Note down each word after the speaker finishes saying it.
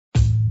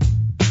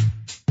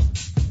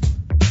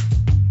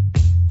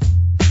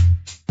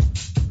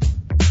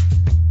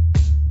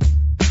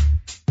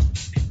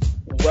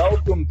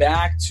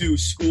back to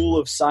School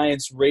of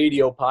Science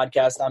Radio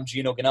podcast. I'm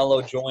Gino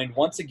Ganello, joined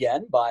once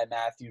again by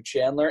Matthew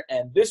Chandler,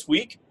 and this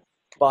week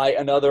by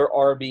another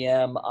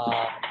RBM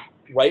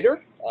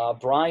writer,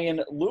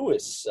 Brian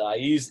Lewis.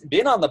 He's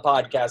been on the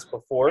podcast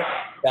before,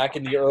 back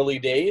in the early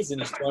days,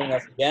 and he's joining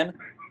us again.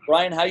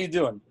 Brian, how you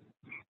doing?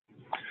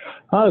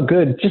 Oh,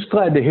 good. Just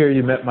glad to hear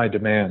you met my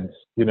demands.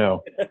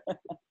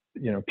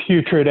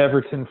 Putrid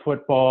Everton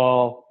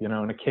football,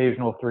 an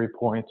occasional 3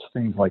 points,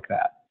 things like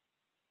that.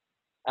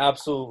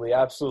 Absolutely.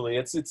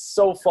 It's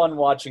so fun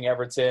watching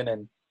Everton,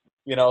 and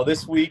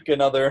this week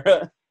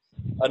another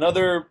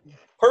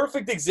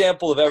perfect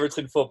example of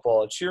Everton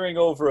football, cheering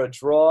over a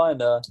draw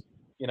and a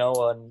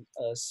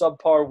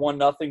subpar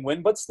 1-0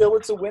 win, but still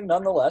it's a win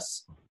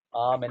nonetheless.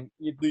 And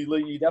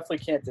you definitely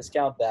can't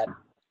discount that.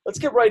 Let's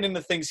get right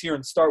into things here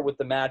and start with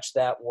the match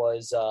that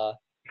was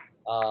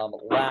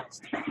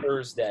last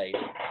Thursday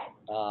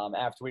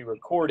after we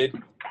recorded.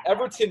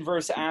 Everton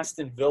versus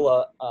Aston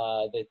Villa.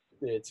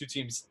 The two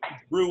teams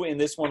drew in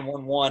this one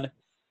 1-1.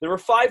 There were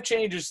 5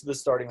 changes to the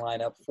starting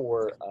lineup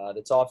for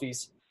the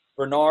Toffees.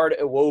 Bernard,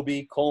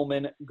 Iwobi,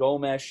 Coleman,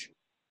 Gomes,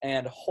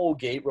 and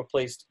Holgate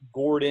replaced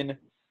Gordon,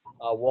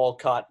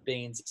 Walcott,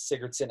 Baines,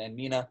 Sigurdsson, and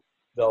Mina,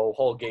 though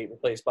Holgate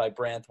replaced by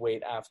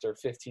Branthwaite after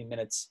 15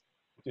 minutes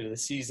due to the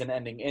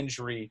season-ending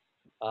injury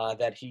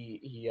that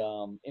he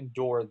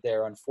endured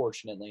there,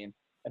 unfortunately,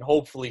 and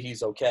hopefully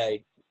he's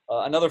okay.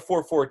 Another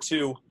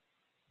 4-4-2.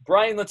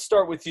 Brian, let's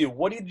start with you.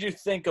 What did you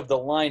think of the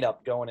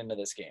lineup going into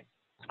this game?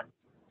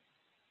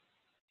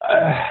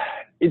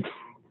 It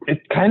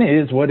kind of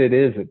is what it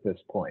is at this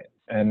point.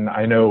 And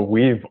I know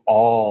we've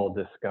all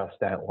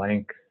discussed at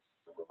length,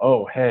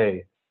 oh,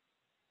 hey,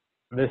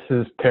 this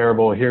is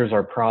terrible, here's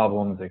our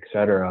problems,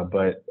 etc.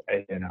 But,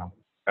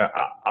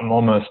 I'm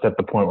almost at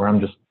the point where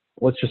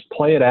let's just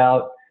play it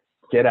out,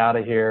 get out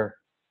of here,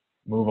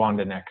 move on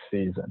to next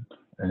season,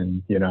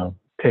 and,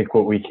 take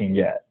what we can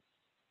get.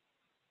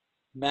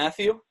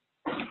 Matthew?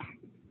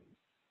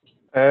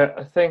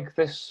 I think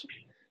this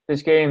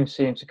game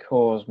seemed to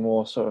cause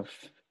more sort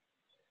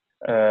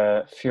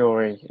of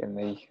fury in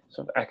the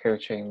sort of echo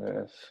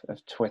chamber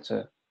of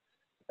Twitter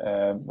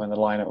when the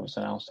lineup was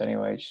announced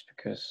anyway, just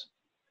because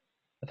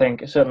I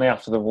think certainly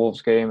after the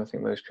Wolves game, I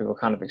think most people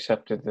kind of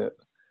accepted that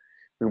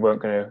we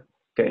weren't going to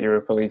get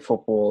Europa League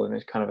football, and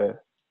it's kind of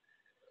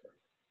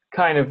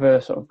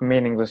a sort of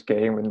meaningless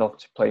game with nothing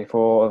to play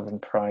for other than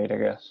pride, I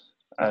guess.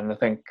 And I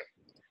think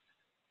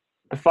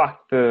the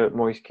fact that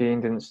Moise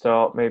Kean didn't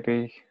start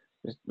maybe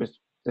was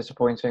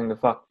disappointing. The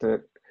fact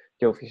that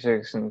Gylfi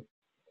Sigurdsson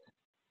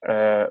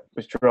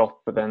was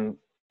dropped, but then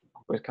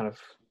was kind of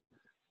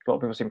a lot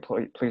of people seemed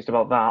pleased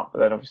about that. But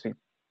then obviously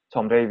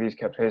Tom Davies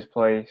kept his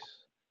place.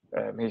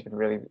 He's been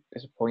really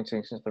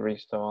disappointing since the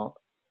restart.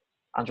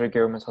 Andre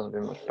Gomes hasn't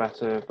been much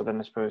better, but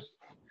then I suppose,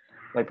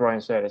 like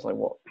Brian said, it's like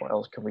what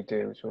else can we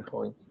do to a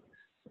point?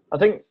 I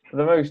think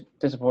the most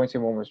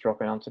disappointing one was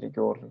dropping Anthony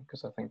Gordon,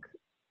 because I think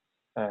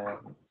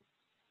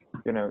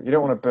you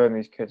don't want to burn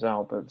these kids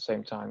out, but at the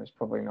same time, it's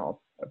probably not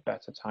a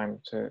better time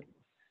to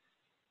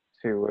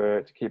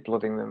keep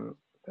blooding them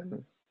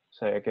than,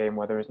 say, a game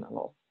where there isn't a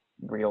lot of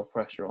real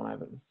pressure on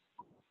Everton.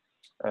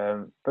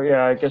 But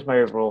yeah, I guess my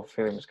overall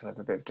feeling was kind of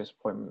a bit of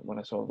disappointment when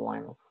I saw the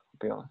lineup, to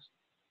be honest.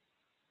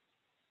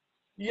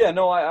 Yeah,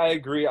 no, I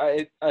agree.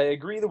 I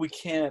agree that we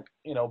can't,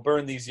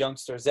 burn these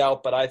youngsters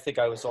out, but I think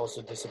I was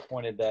also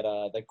disappointed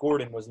that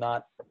Gordon was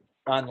not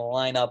on the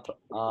lineup.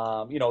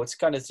 It's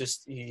kind of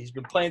just he's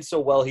been playing so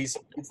well. It's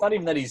not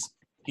even that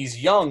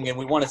he's young and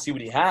we want to see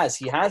what he has.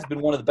 He has been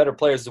one of the better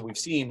players that we've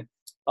seen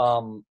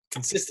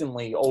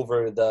consistently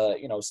over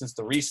since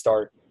the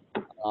restart.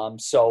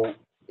 So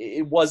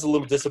it was a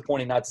little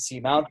disappointing not to see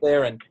him out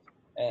there, and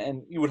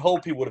you would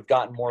hope he would have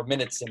gotten more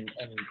minutes in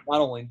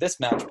not only this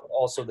match, but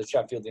also the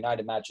Sheffield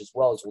United match as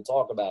well, as we'll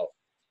talk about.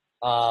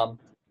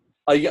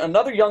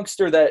 Another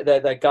youngster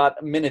that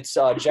got minutes,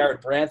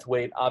 Jared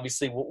Branthwaite.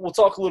 Obviously, we'll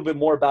talk a little bit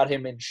more about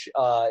him in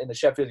the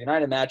Sheffield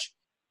United match.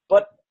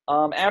 But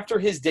after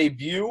his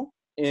debut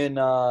in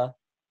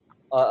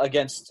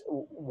against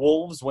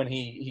Wolves, when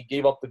he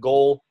gave up the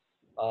goal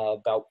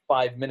about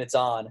 5 minutes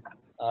on,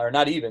 or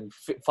not even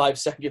 5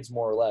 seconds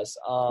more or less.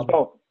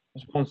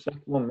 It was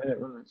 1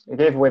 minute, wasn't it? He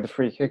gave away the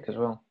free kick as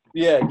well.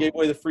 Yeah, he gave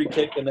away the free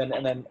kick and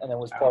then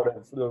was part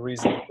of the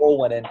reason the goal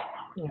went in.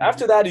 Yeah.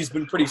 After that, he's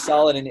been pretty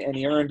solid, and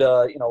he earned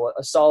a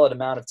solid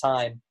amount of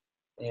time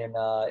in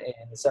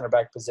the center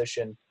back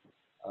position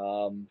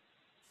in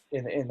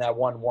that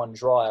 1-1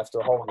 draw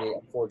after Holgate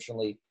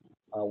unfortunately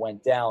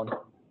went down.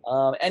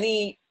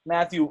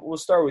 Matthew, we'll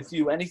start with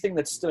you. Anything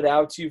that stood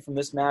out to you from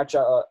this match,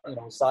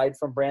 aside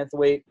from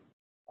Branthwaite,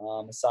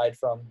 aside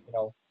from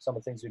some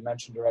of the things we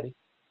mentioned already?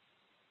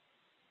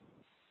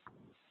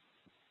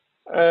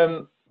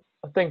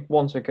 I think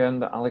once again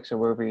that Alex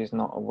Iwobi is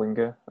not a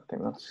winger. I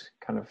think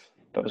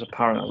that was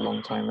apparent a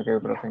long time ago,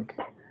 but I think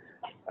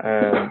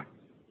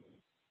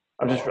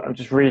I'm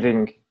just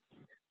reading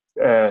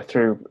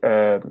through.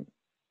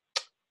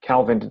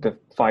 Calvin did the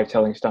 5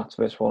 telling stats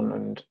for this one,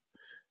 and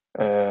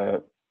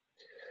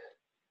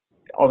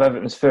of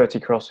Everton's 30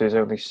 crosses,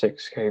 only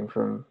 6 came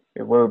from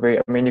it will be.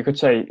 I mean, you could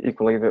say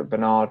equally that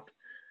Bernard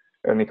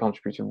only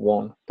contributed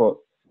one, but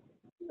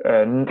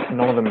none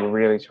of them were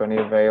really to any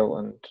avail.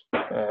 And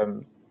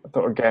I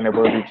thought again,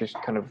 Iwobi just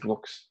kind of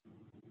looks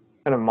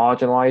kind of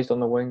marginalised on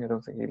the wing. I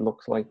don't think he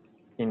looks like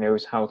he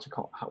knows how to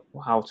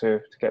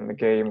get in the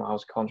game or how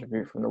to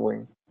contribute from the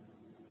wing.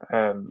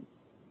 And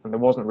there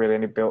wasn't really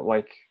any built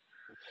like,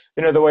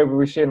 the way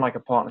we've seen like a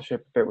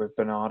partnership a bit with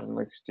Bernard and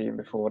Lucas Dean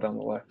before down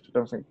the left. I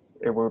don't think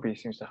Iwobi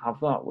seems to have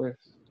that with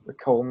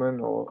Coleman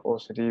or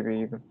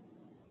Sidibe even.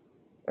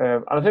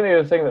 And I think the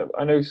other thing that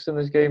I noticed in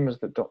this game was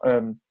that I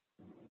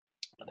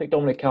think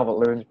Dominic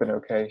Calvert-Lewin's been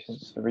okay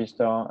since the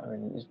restart. I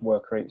mean, his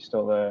work rate's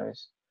still there.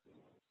 He's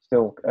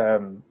still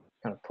kind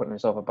of putting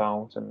himself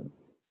about and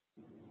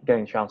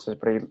getting chances,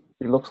 but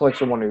he looks like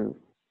someone who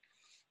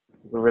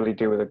will really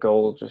do with a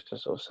goal just to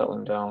sort of settle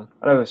him down.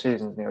 I know the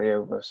season's nearly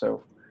over,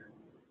 so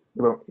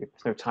there's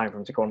no time for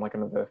him to go on like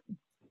another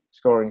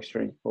scoring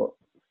streak, but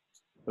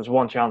there's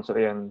one chance at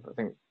the end, I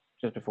think,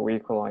 just before we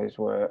equalised,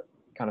 where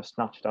he kind of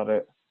snatched at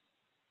it,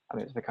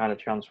 and it's the kind of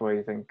chance where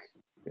you think,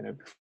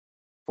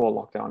 before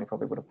lockdown, he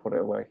probably would have put it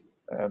away.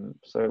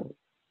 So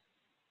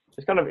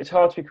it's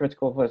hard to be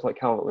critical of players like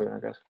Calvert-Lewin, I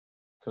guess,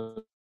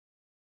 because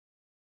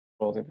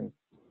they've been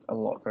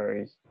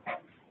very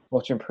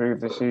much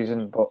improved this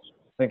season. But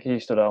I think he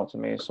stood out to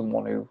me as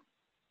someone who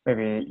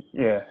maybe,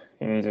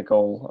 he needs a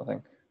goal. I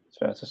think it's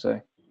fair to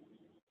say.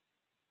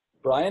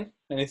 Brian,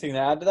 anything to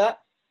add to that?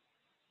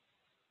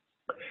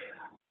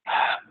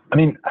 I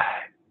mean,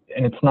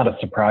 and it's not a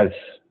surprise,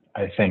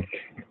 I think,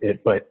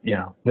 but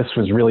this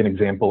was really an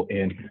example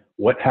in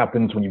what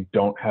happens when you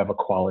don't have a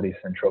quality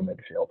central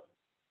midfield.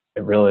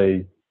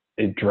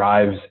 It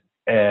drives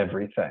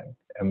everything.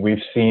 And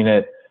we've seen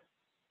it,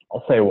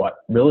 I'll say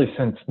really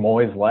since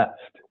Moyes left.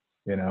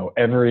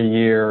 Every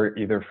year,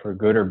 either for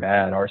good or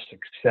bad, our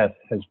success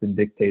has been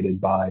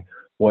dictated by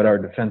what our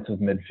defensive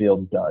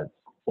midfield does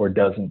or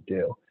doesn't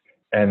do.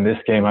 And this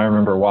game, I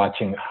remember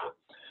watching, I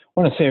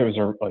want to say it was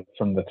like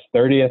from the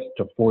 30th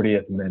to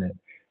 40th minute,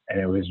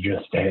 and it was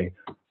just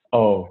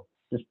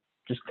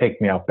just take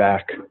me out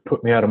back,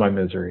 put me out of my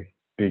misery,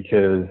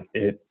 because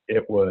it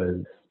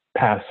was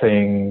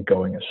passing,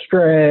 going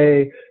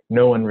astray,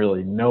 no one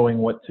really knowing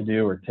what to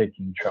do or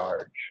taking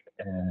charge.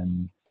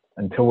 And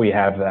until we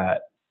have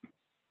that,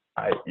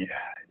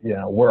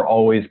 we're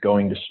always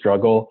going to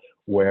struggle,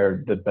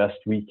 where the best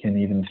we can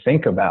even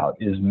think about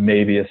is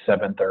maybe a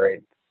 7th or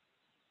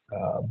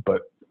 8th.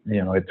 But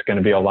it's going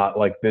to be a lot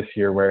like this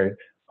year, where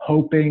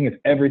hoping if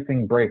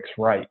everything breaks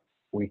right,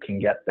 we can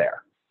get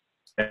there,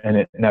 and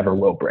it never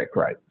will break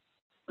right.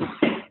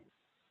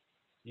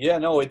 Yeah,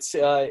 no, it's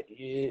the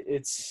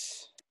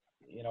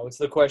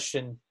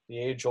question, the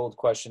age-old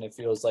question. It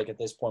feels like at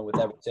this point with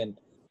Everton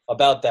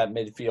about that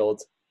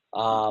midfield.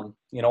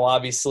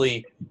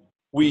 Obviously,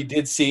 we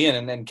did see,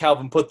 and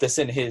Calvin put this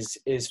in his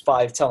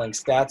 5 telling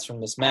stats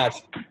from this match.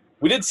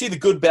 We did see the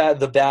good,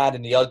 the bad,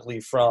 and the ugly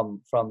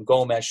from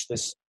Gomes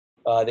this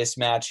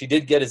match. He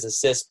did get his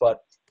assist, but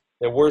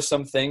there were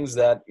some things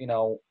that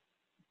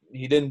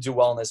he didn't do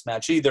well in this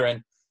match either.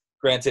 And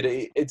granted,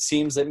 it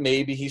seems that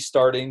maybe he's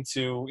starting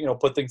to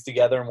put things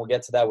together, and we'll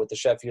get to that with the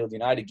Sheffield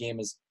United game.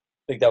 I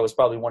think that was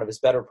probably one of his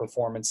better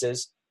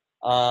performances.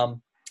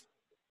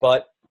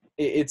 But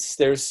it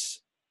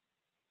feels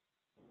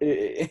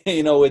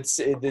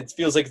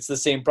like it's the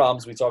same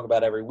problems we talk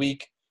about every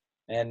week,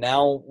 and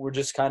now we're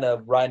just kind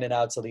of riding it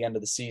out till the end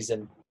of the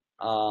season,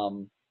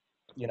 and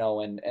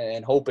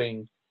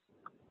hoping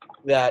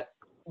that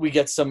we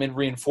get some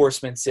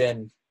reinforcements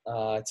in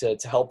to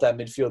help that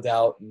midfield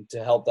out and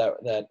to help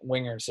that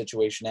winger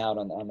situation out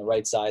on the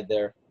right side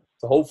there,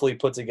 to hopefully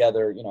put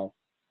together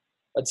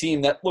a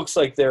team that looks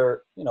like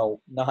they're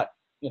not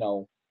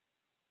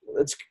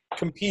it's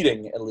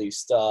competing at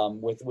least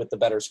with the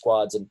better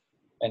squads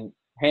and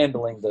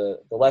handling the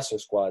lesser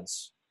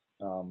squads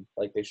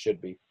like they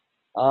should be.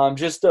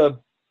 Just to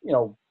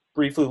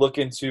briefly look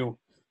into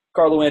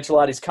Carlo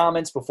Ancelotti's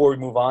comments before we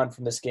move on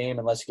from this game,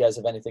 unless you guys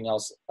have anything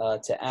else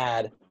to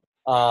add.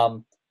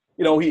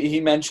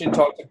 He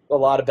talked a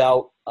lot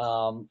about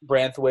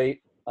Branthwaite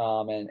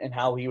and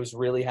how he was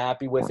really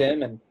happy with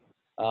him, and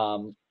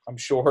I'm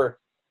sure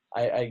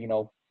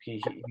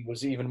he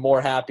was even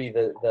more happy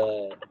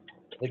the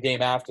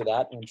game after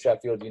that in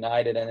Sheffield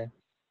United. And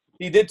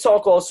he did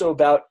talk also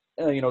about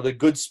the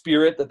good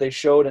spirit that they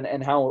showed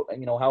and how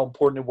how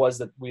important it was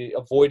that we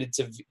avoided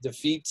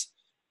defeat,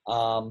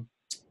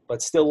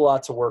 but still a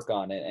lot to work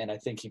on it. And I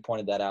think he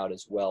pointed that out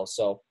as well.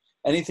 So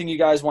anything you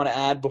guys want to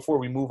add before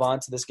we move on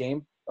to this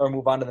game or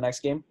move on to the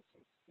next game?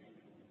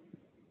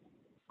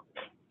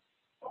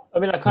 I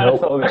mean, I kind of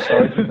felt a bit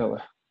sorry for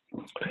Villa.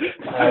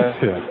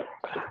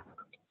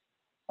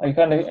 I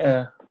kind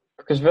of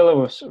because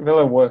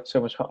Villa worked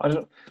so much hard. I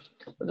don't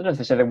know if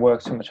they said they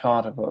worked so much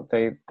harder, but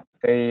they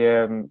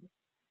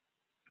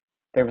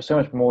were so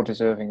much more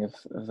deserving of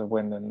the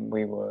win than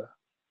we were.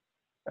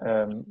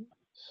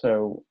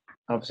 So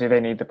obviously they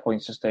need the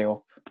points to stay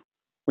up.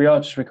 We are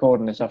just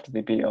recording this after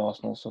they beat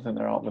Arsenal, so I think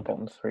they're out of the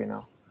bottom 3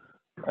 now.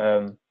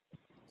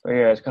 So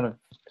yeah, it's kind of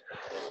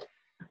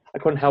I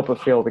couldn't help but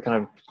feel we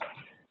kind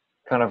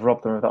of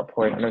robbed them at that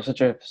point, and it was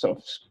such a sort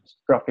of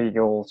scrappy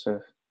goal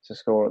to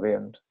score at the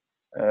end.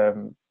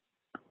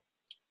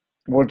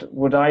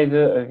 Would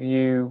either of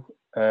you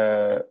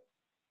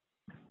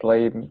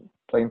blame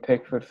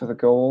Pickford for the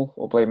goal,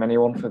 or blame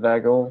anyone for their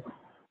goal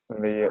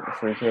and the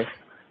free kick?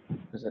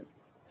 Is it?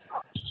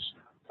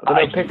 I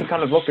don't know. Pickford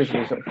kind of looked as if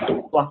he sort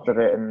of flapped at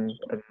it and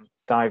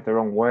dived the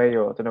wrong way,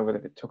 or I don't know whether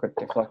it took a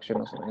deflection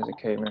or something as it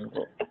came in.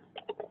 But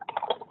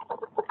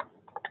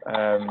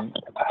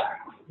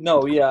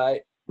no, yeah,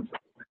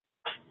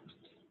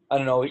 I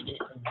don't know.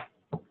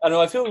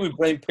 I feel like we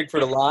blame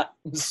Pickford a lot,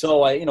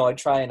 so I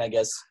try and I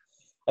guess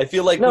I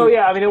feel like it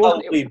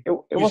wasn't. It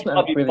wasn't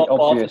probably really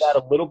bump obvious. off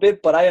of that a little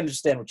bit, but I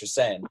understand what you're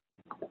saying.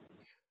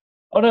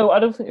 Oh no, I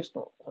don't think it's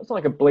not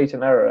like a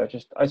blatant error. To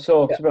be honest, I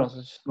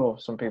just saw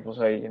some people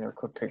say,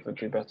 could Pickford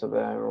do better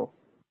there, or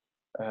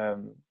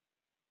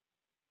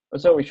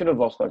so we should have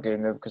lost that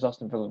game though because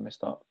Aston Villa missed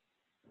that.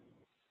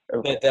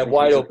 That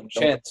wide open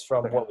chance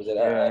from what was it,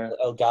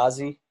 El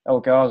Ghazi?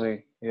 El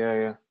Ghazi,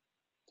 yeah.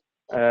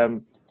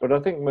 But I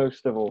think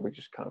most of all we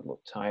just kind of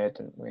looked tired,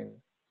 didn't we?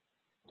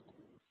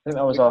 I think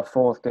that was our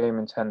fourth game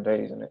in 10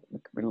 days, and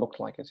we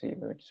looked like a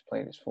team who just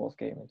played its fourth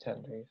game in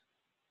 10 days.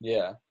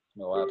 Yeah,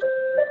 no,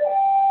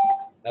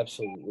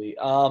 absolutely.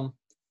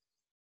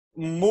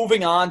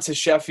 Moving on to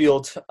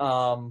Sheffield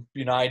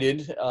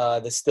United,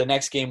 the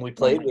next game we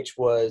played, which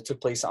took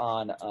place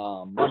on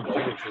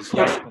Monday, which was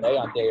yesterday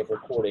on day of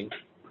recording.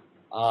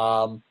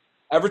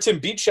 Everton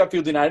beat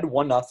Sheffield United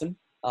 1-0.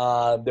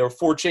 There were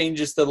 4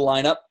 changes to the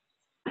lineup.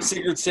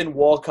 Sigurdsson,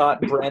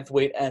 Walcott,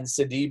 Branthwaite, and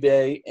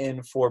Sidibe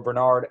in for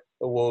Bernard,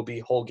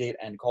 Iwobi, Holgate,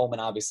 and Coleman.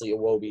 Obviously,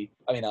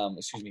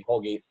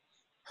 Holgate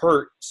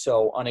hurt,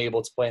 so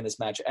unable to play in this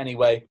match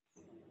anyway.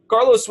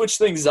 Carlos switched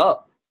things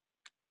up.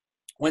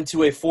 Went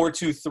to a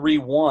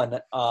 4-2-3-1,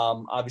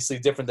 obviously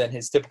different than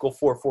his typical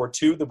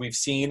 4-4-2 that we've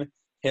seen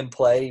him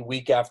play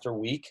week after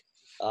week.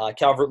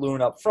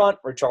 Calvert-Lewin up front,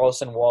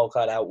 Richarlison,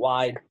 Walcott out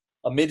wide.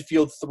 A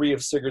midfield 3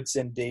 of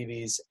Sigurdsson,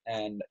 Davies,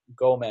 and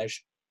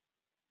Gomes.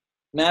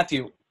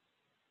 Matthew,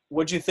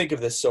 what did you think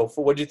of this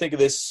what did you think of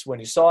this when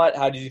you saw it?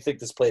 How did you think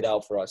this played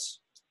out for us?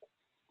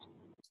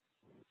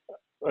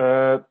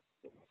 I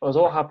was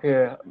all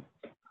happier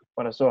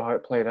when I saw how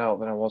it played out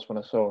than I was when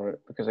I saw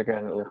it, because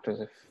again, it looked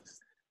as if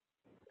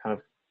kind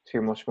of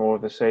too much more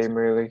of the same,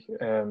 really.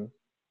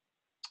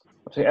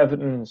 Obviously,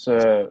 Everton's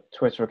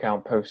Twitter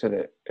account posted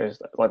it as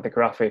like the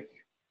graphic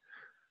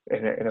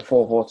in a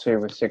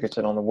 4-4-2 with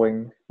Sigurdsson on the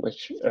wing,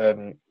 which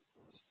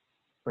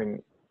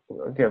we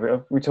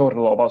talked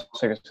a lot about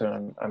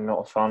Sigurdsson. I'm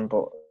not a fan,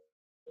 but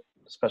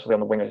especially on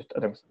the wing, I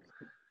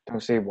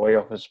don't see what he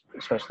offers,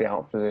 especially out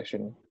of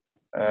position.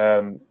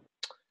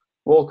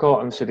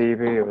 Walcott and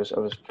Sidibe, I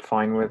was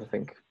fine with. I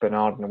think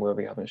Bernard and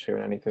Iwobi haven't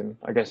shown anything.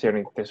 I guess the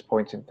only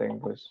disappointing thing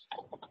was,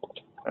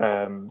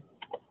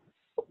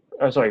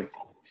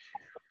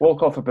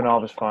 Walcott for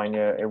Bernard was fine.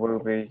 Yeah,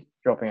 Iwobi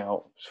dropping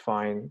out was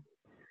fine.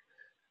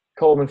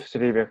 Coleman for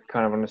Sidibe, I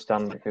kind of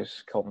understand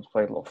because Coleman's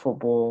played a lot of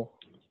football.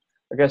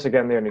 I guess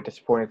again the only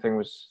disappointing thing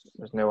was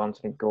no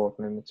Anthony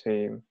Gordon in the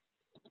team.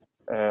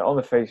 On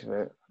the face of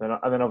it,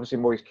 and then obviously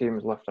Moise Kean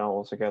was left out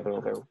altogether.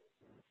 Although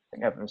I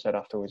think Everton said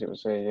afterwards it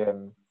was he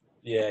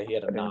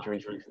had an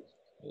injury.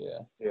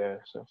 Yeah.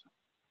 So,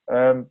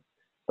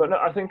 but no,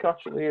 I think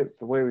actually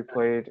the way we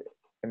played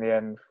in the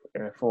end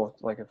in a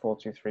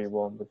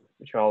 4-2-3-1 with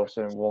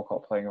Richarlison and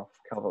Walcott playing off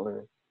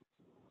Calvert-Lewin,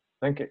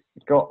 I think it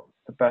got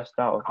the best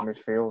out of the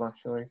midfield.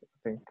 Actually, I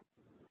think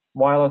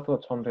while I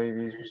thought Tom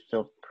Davies was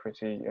still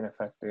pretty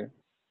ineffective,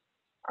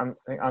 and I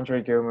think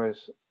Andre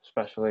Gomes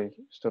especially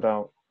stood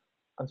out.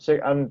 And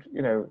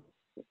to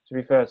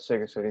be fair to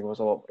Sigurdsson, he was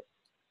a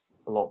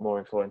lot more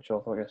influential,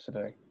 I thought,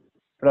 yesterday.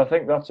 But I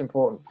think that's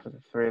important for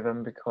the three of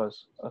them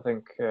because I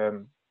think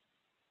if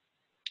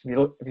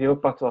you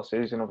look back to last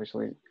season,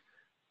 obviously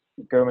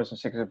Gomes and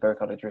Sigurdsson both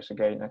had Idrissa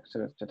Gueye next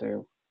to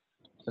do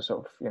to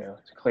sort of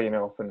to clean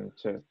up and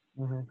to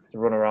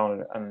run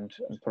around and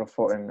put a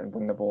foot in and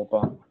bring the ball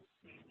back.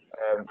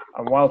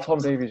 And while Tom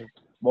Davies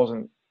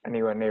wasn't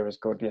anywhere near as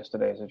good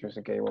yesterday as Idrissa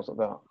Gueye was at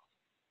that,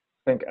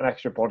 I think an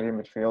extra body in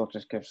midfield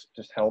just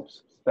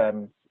helps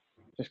them,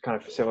 just kind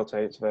of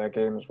facilitates their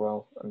game as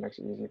well and makes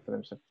it easier for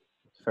them to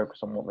focus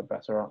on what they're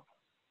better at.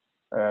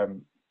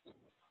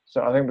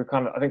 So I think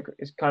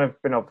it's kind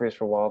of been obvious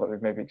for a while that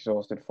we've maybe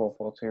exhausted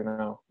 4-4-2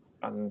 now,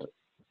 and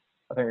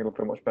I think we looked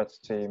a much better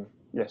team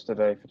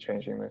yesterday for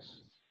changing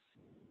this.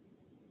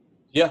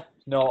 Yeah.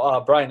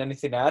 No, Brian,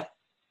 anything to add?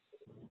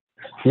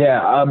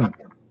 Yeah,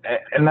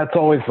 and that's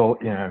always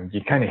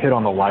you kind of hit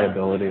on the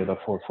liability of the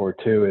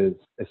 4-4-2 is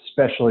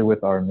especially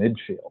with our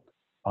midfield.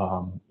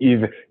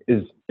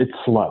 It's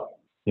slow.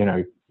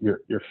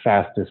 Your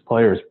fastest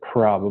player is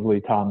probably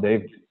Tom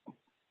Davies,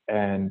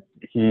 and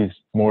he's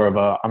more of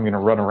I'm going to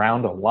run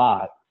around a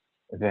lot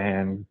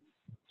than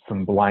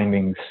some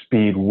blinding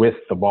speed with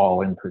the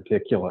ball in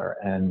particular.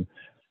 And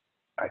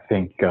I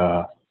think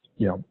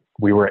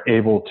we were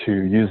able to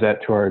use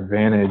that to our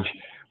advantage,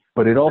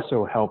 but it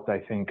also helped. I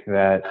think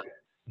that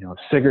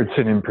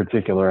Sigurdsson in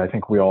particular, I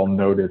think we all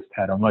noticed,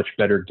 had a much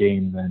better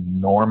game than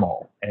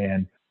normal.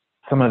 And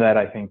some of that,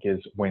 I think, is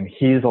when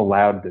he's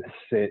allowed to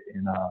sit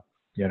in a,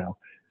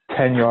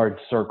 10-yard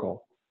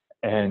circle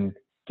and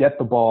get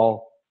the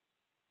ball,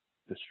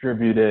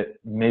 distribute it,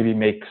 maybe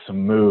make some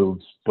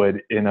moves, but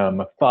in a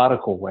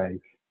methodical way,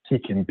 he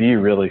can be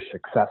really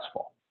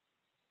successful.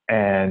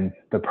 And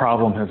the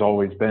problem has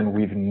always been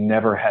we've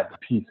never had the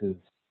pieces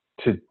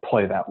to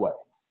play that way.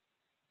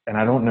 And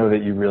I don't know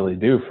that you really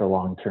do for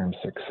long-term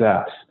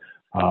success.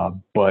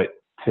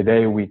 But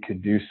today we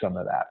could do some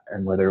of that.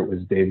 And whether it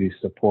was Davies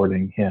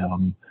supporting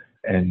him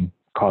and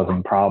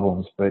causing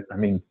problems. But,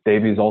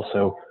 Davies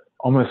also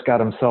almost got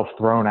himself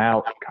thrown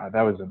out. God,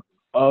 that was an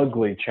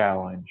ugly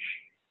challenge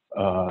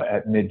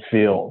at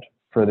midfield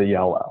for the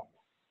yellow.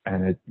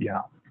 And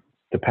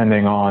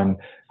depending on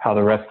how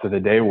the rest of the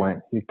day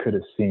went, he could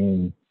have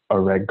seen a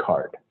red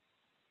card.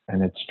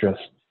 And it's just,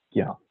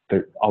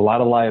 there's a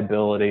lot of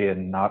liability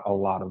and not a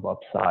lot of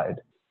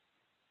upside.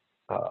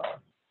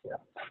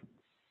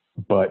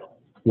 But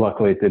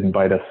luckily it didn't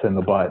bite us in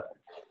the butt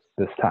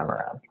this time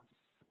around.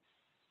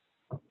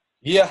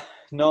 Yeah,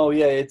 no,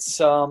 yeah,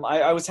 it's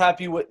I was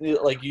happy with,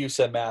 like you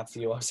said,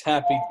 Matthew. I was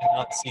happy to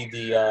not see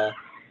the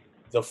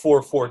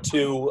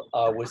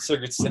 4-4-2 with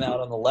Sigurdsson out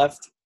on the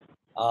left.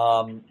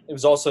 It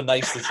was also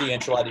nice to see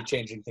Ancelotti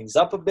changing things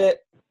up a bit.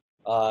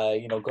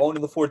 Going to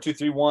the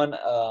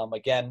 4-2-3-1.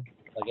 Again,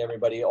 like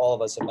everybody, all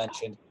of us have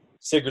mentioned,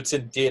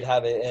 Sigurdsson did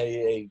have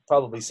a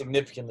probably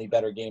significantly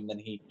better game than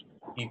he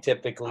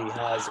typically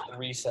has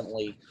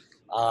recently.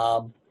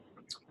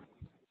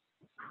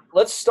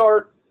 Let's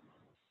start.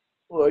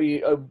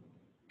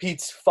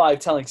 Pete's 5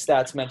 telling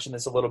stats mentioned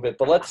this a little bit,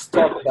 but let's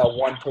talk about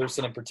one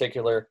person in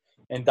particular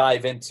and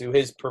dive into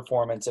his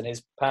performance and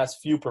his past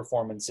few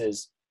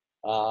performances.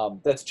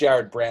 That's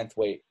Jarrad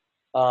Branthwaite.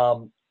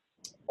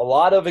 A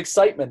lot of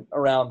excitement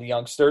around the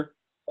youngster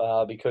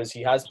because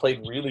he has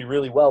played really,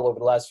 really well over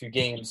the last few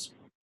games.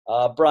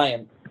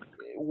 Brian,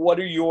 what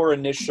are your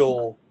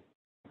initial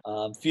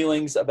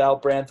feelings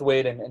about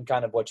Branthwaite and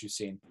kind of what you've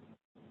seen?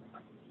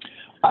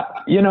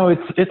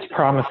 It's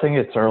promising.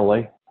 It's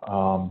early.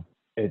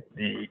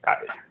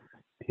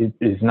 He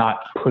is not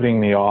putting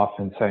me off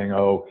and saying,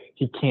 oh,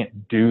 he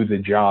can't do the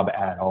job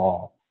at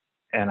all.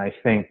 And I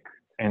think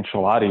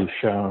Ancelotti's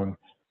shown,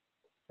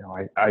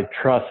 I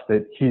trust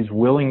that he's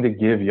willing to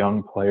give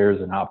young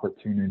players an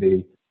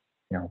opportunity.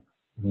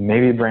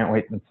 Maybe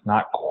Branthwaite's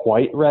not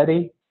quite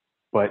ready,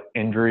 but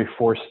injury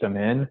forced him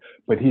in,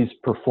 but he's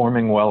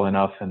performing well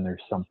enough and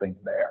there's something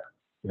there.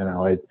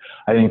 I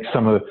think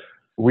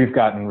we've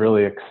gotten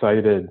really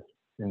excited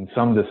in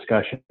some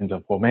discussions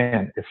of, well,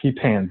 man, if he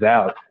pans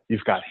out,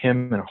 you've got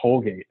him and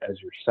Holgate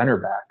as your center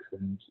backs,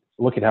 and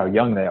look at how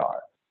young they are.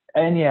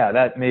 And yeah,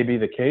 that may be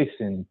the case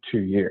in 2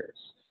 years,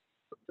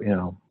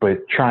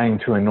 but trying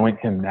to anoint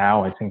him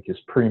now, I think, is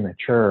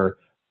premature.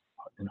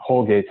 And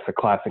Holgate's the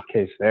classic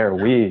case there.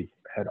 We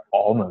had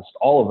almost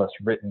all of us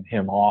written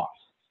him off,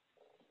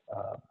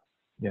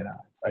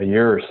 a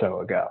year or so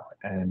ago.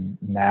 And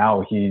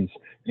now he's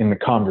in the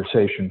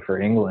conversation for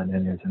England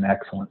and is an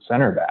excellent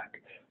center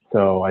back.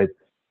 So I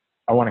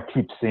want to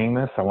keep seeing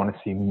this. I want to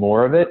see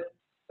more of it,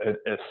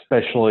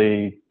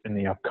 especially in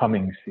the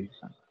upcoming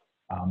season,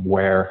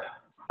 where,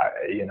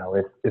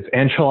 if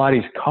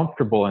Ancelotti's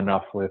comfortable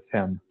enough with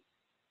him,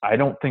 I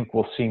don't think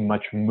we'll see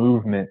much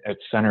movement at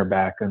center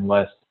back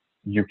unless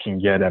you can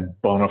get a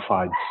bona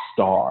fide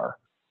star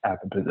at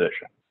the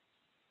position.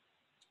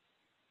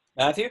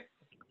 Matthew?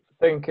 I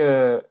think,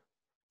 I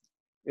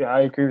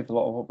agree with a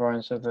lot of what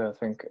Brian said there. I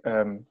think,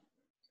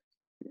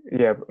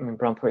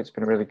 Branthwaite's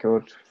been really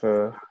good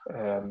for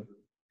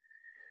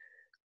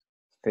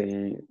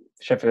the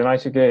Sheffield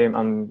United game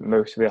and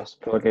most of the Aston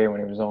Villa game when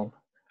he was on.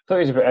 I thought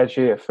he was a bit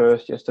edgy at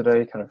first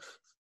yesterday, kind of,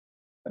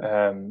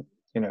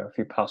 a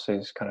few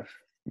passes kind of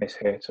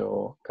mishit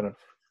or kind of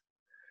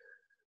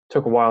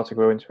took a while to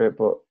grow into it.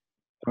 But,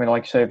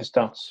 like you say, the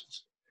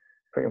stats,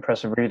 pretty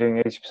impressive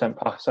reading, 80%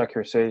 pass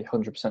accuracy,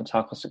 100%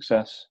 tackle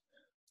success.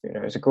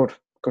 It's a good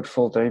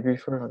full debut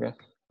for him, I guess.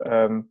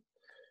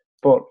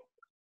 But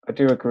I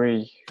do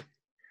agree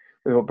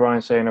with what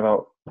Brian's saying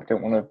about I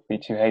don't want to be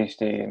too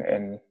hasty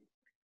and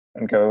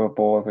go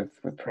overboard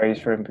with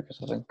praise for him, because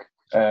I think,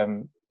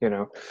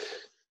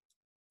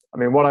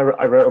 what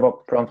I wrote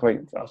about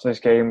Branthwaite after this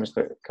game was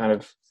that kind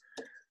of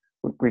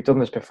we've done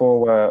this before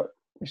where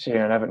we've seen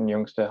an Everton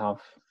youngster have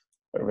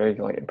a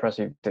really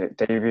impressive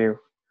debut,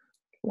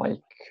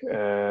 Luke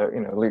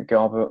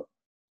Garbett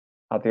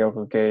had the odd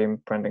good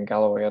game, Brendan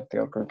Galloway had the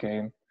odd good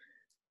game,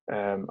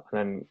 and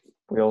then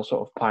we all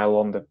sort of pile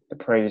on the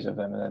praise of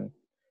them, and then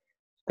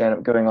they end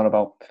up going on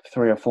about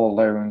 3 or 4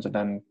 loans and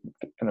then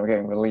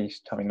getting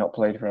released, having not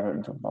played for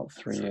Everton for about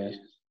 3 years.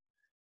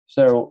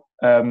 So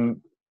I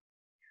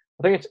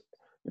think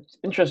it's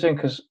interesting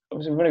because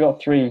obviously we've only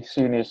got 3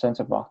 senior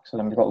centre backs, and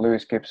then we've got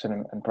Lewis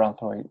Gibson and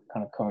Branthwaite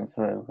kind of coming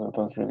through, who are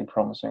both really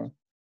promising.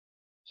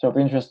 So it'll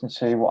be interesting to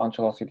see what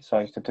Ancelotti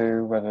decides to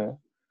do, whether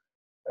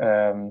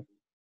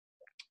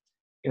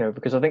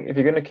because I think if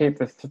you're going to keep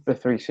the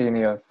three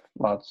senior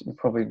lads, you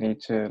probably need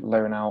to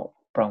loan out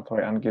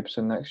Branthwaite and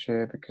Gibson next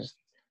year, because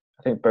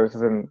I think both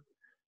of them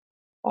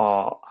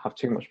have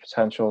too much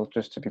potential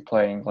just to be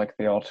playing like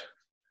the odd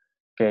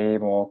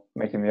game or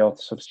making the odd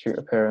substitute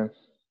appearance.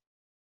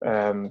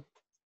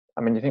 I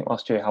mean, you think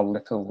last year how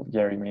little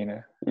Yerry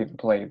Mina even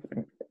played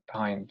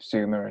behind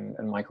Zuma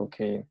and Michael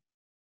Keane.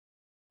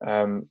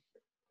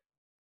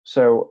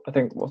 So I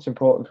think what's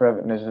important for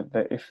Everton is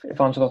that if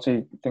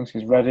Ancelotti thinks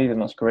he's ready, then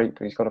that's great,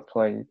 but he's got to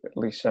play at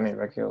least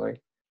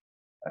semi-regularly.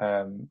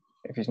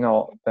 If he's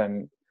not,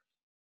 then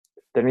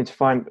they need to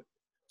find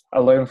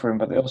a loan for him,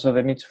 but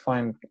they need to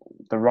find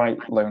the right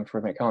loan for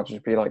him. It can't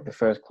just be like the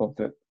first club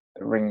that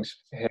rings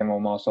him or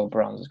Marcel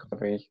Brands. It's got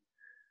to be a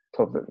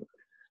club that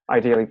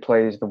ideally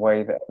plays the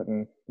way that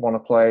Everton want to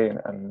play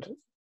and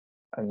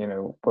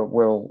but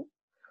will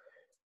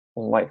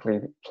likely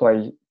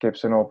play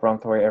Gibson or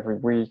Branthwaite every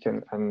week,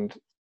 and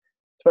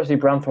especially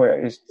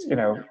Branthwaite is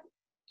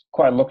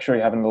quite a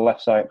luxury having the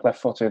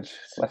left-footed,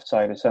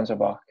 left-sided centre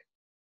back.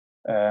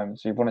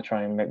 So you want to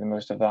try and make the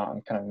most of that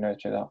and kind of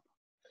nurture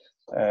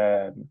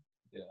that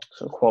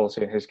sort of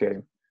quality in his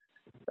game.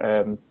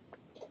 But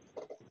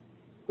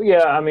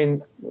yeah, I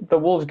mean, the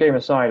Wolves game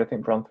aside, I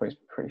think Branthwaite's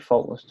pretty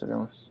faultless, to be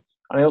honest,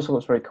 and he also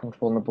looks very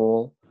comfortable on the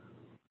ball.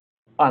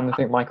 And I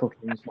think Michael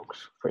Keane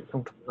looks pretty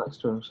comfortable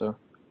next to him, so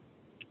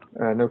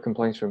no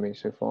complaints from me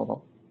so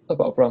far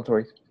about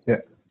Branthwaite.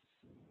 Yeah,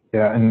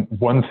 and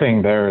one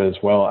thing there as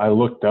well, I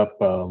looked up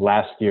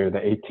last year, the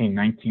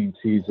 18-19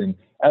 season,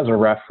 as a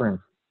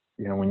reference.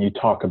 When you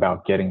talk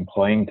about getting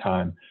playing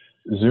time,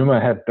 Zuma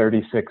had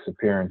 36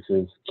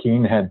 appearances,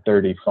 Keane had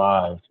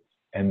 35,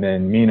 and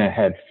then Mina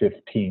had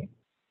 15.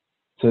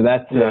 So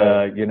that's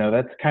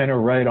that's kind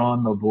of right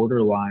on the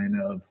borderline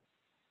of,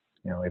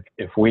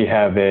 if we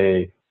have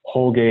a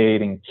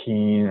Holgate and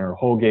Keane or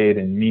Holgate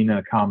and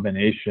Mina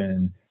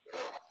combination,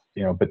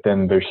 but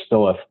then there's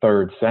still a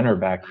third center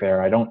back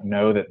there. I don't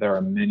know that there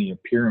are many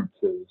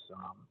appearances,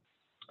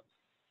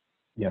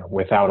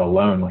 without a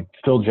loan. Like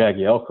Phil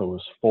Jagielka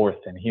was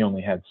fourth and he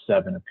only had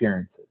 7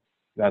 appearances.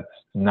 That's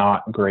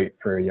not great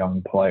for a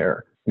young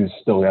player who's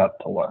still got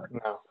to learn.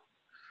 No.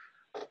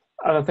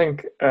 And I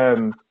think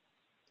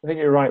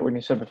you're right when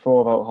you said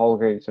before about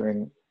Holgate. I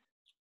mean,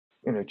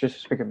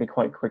 just we can be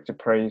quite quick to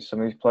praise some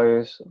of these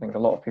players. I think a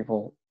lot of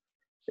people,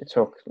 it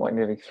took like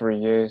nearly 3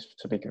 years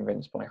to be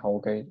convinced by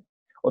Holgate.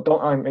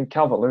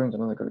 Calvert-Lewin's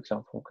another good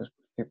example, because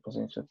people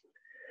seem to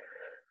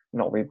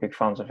not be big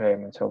fans of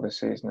him until this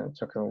season. It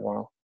took him a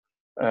while.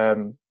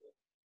 And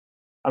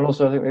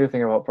also, I think the other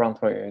thing about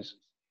Branthwaite is,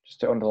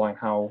 just to underline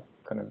how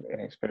kind of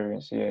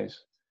inexperienced he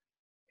is,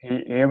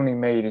 he only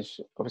made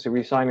obviously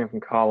we signed him from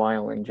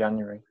Carlisle in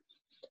January,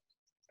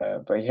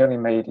 but he only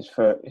made his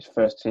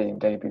first team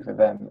debut for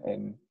them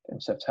in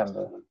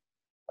September.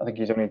 I think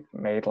he's only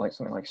made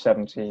something like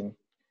 17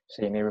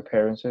 senior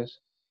appearances,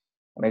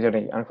 and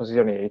of course he's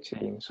only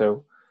 18.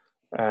 So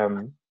I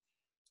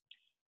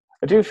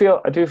do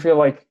feel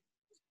like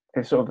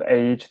the sort of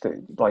age that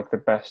like the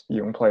best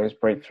young players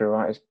break through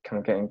at is kind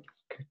of getting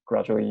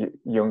gradually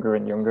younger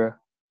and younger.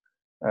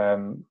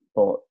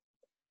 But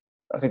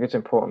I think it's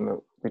important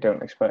that we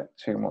don't expect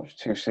too much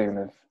too soon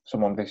of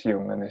someone this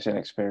young and this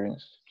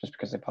inexperienced, just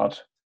because they've had,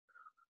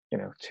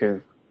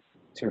 two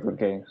good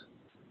games.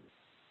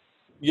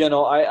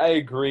 I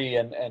agree,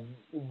 and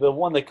the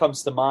one that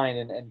comes to mind,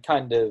 and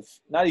kind of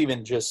not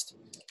even just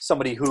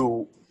somebody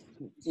who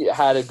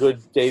had a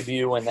good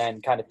debut and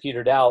then kind of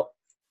petered out.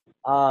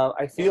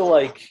 I feel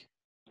like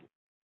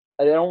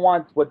I don't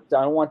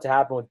want to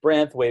happen with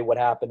Branthwaite what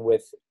happened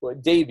with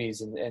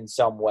Davies in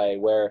some way,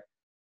 where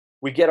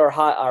we get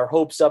our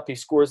hopes up. He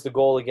scores the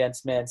goal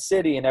against Man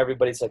City, and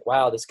everybody's like,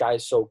 "Wow, this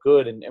guy's so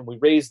good," and we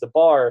raise the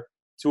bar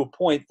to a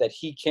point that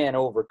he can't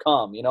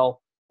overcome.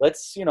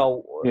 Let's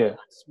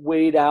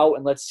wait out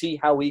and let's see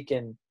how he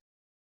can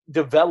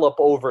develop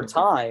over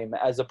time,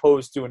 as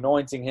opposed to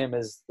anointing him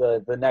as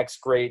the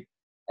next great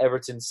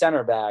Everton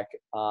center back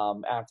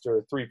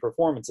after 3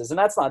 performances. And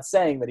that's not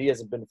saying that he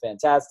hasn't been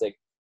fantastic,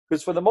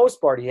 because for the most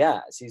part he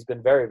has. He's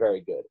been very,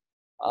 very good.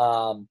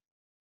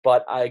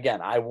 But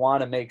I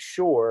want to make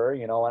sure,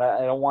 and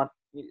I don't want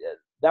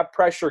 – that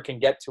pressure can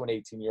get to an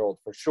 18-year-old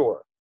for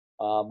sure.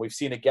 We've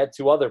seen it get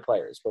to other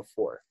players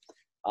before.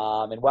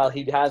 And while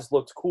he has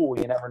looked cool,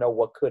 you never know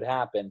what could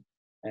happen.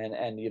 And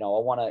I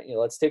want to,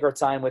 let's take our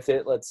time with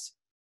it. Let's,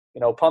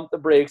 pump the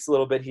brakes a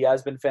little bit. He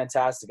has been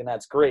fantastic, and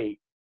that's great.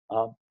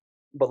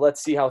 But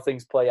let's see how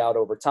things play out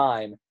over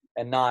time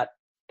and not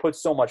put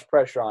so much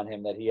pressure on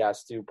him that he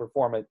has to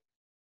perform it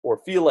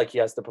or feel like he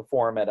has to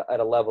perform at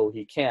a level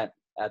he can't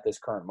at this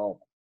current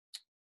moment.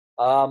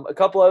 A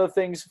couple other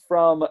things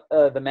from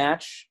the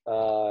match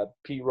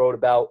Pete wrote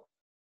about.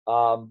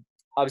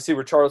 Obviously,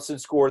 Richarlison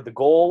scored the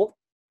goal.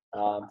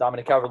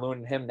 Dominic Calvert-Lewin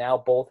and him now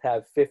both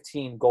have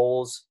 15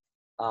 goals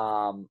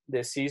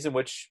this season,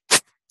 which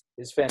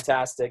is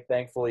fantastic.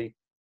 Thankfully,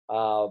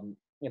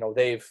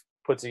 they've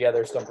put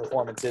together some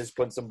performances,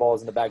 putting some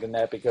balls in the back of the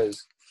net,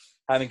 because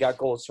haven't got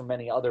goals from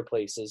many other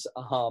places.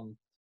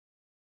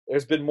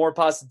 there's been more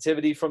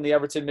positivity from the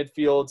Everton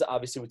midfield.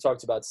 Obviously, we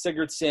talked about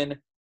Sigurdsson.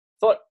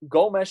 Thought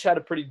Gomes had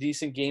a pretty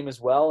decent game as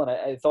well, and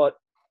I thought,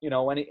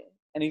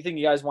 anything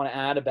you guys want to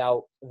add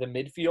about the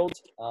midfield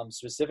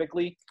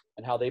specifically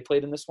and how they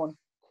played in this one?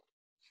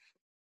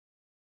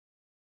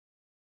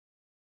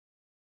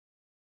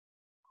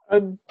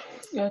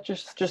 Yeah,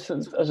 just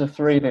as a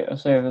three,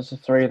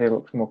 they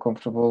looked more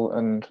comfortable,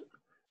 and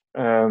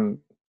I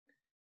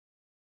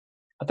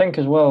think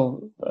as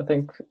well. I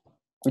think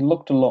we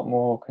looked a lot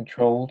more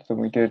controlled than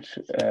we did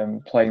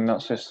playing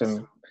that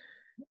system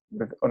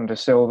under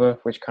Silva,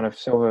 which kind of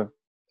Silva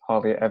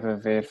hardly ever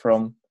veered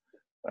from.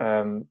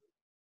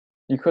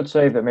 You could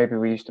say that maybe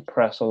we used to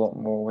press a lot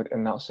more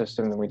in that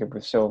system than we did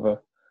with Silva.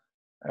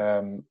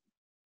 I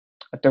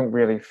don't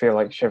really feel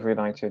like Sheffield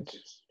United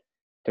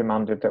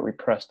demanded that we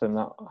press them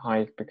that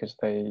high because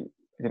they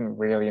didn't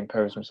really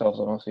impose themselves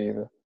on us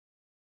either.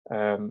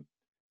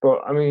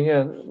 But I mean,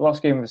 yeah,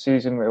 last game of the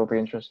season, it'll be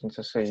interesting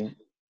to see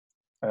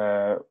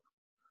whether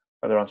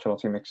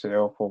Ancelotti mixes it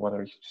up or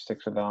whether he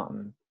sticks with that.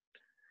 And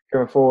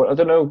going forward, I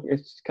don't know.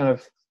 It's kind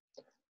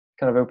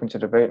of open to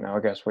debate now,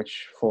 I guess,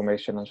 which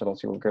formation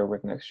Ancelotti will go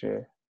with next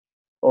year,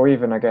 or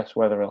even I guess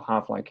whether he'll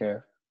have like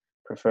a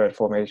preferred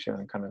formation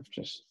and kind of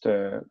just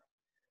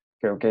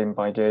go game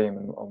by game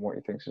and on what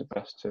he thinks is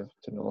best to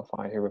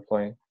nullify who we're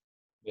playing.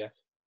 Yeah,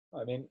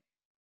 I mean,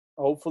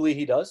 hopefully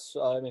he does.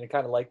 I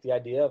kind of like the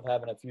idea of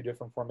having a few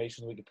different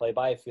formations we could play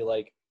by. I feel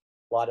like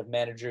a lot of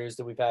managers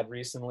that we've had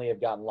recently have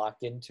gotten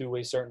locked into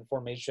a certain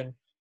formation.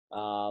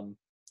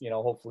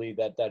 Hopefully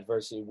that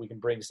versatility, we can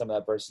bring some of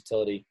that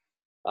versatility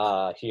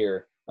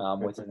here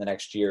within the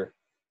next year.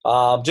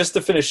 Just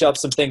to finish up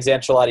some things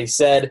Ancelotti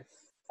said,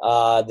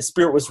 the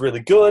spirit was really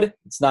good.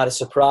 It's not a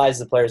surprise.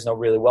 The players know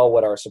really well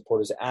what our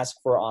supporters ask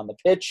for on the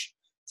pitch,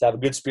 to have a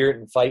good spirit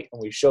and fight, and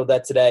we showed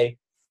that today.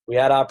 We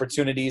had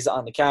opportunities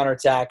on the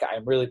counterattack.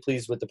 I'm really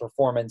pleased with the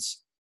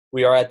performance.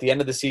 We are at the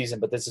end of the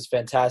season, but this is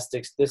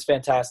fantastic. This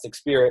fantastic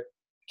spirit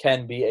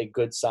can be a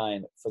good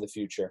sign for the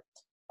future.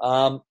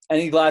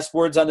 Any last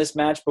words on this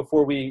match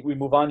before we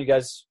move on? You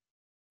guys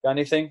got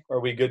anything? Or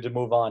are we good to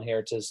move on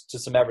here to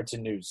some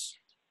Everton news?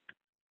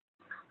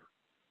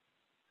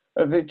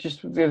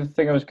 Just the other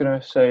thing I was going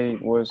to say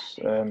was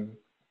that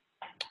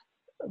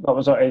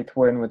was our 8th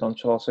win with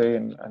Ancelotti,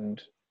 and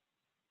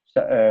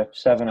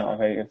 7 out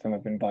of 8 of them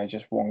have been by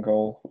just 1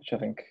 goal, which I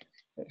think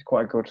is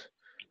quite a good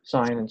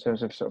sign in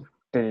terms of sort of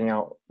digging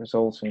out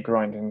results and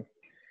grinding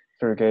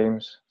through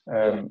games.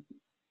 Because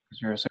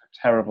we were so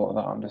terrible at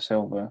that under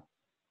Silva.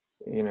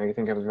 You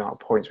think of the amount of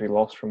points we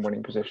lost from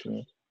winning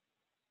positions.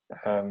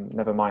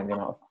 Never mind the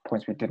amount of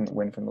points we didn't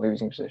win from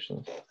losing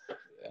positions.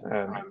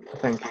 I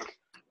think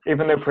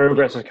even though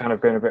progress has kind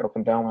of been a bit up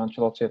and down with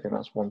Ancelotti, I think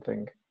that's one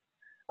thing.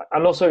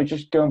 And also,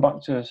 just going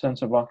back to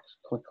centre-backs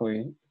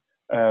quickly.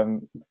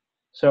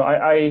 So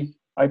I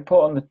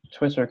put on the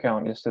Twitter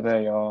account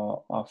yesterday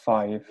our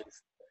 5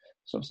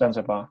 sort of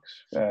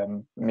centre-backs,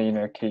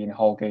 Mina, Keane,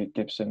 Holgate,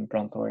 Gibson,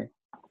 Branthwaite,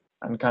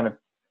 and kind of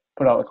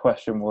put out the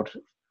question, what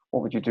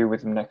would you do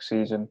with them next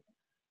season?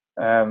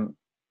 A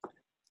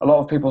lot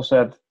of people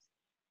said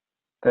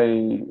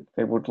they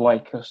would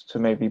like us to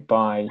maybe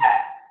buy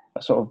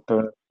a sort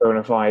of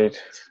bona fide,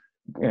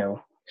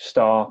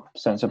 star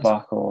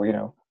centre-back,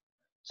 or,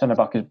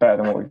 centre-back is better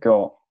than what we've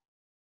got.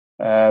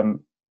 I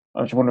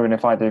was wondering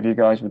if either of you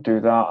guys would do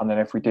that, and then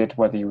if we did,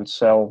 whether you would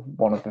sell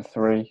one of the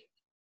 3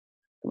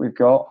 that we've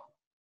got,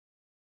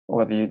 or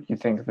whether you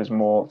think there's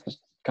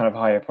kind of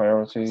higher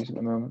priorities at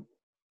the moment.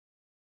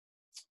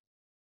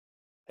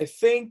 I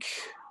think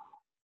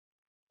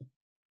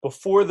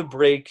before the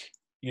break,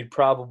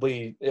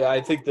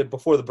 I think that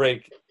before the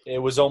break, it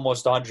was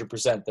almost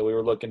 100% that we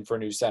were looking for a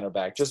new center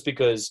back, just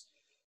because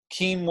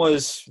Keane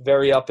was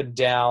very up and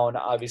down.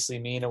 Obviously,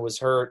 Mina was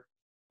hurt.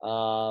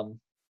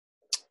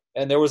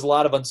 And there was a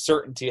lot of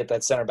uncertainty at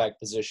that center back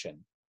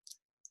position.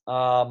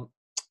 I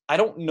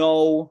don't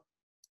know.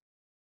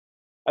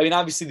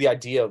 Obviously the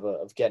idea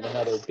of getting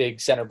another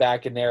big center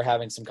back in there,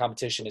 having some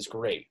competition is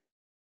great.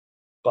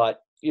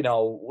 But,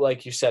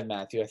 like you said,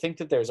 Matthew, I think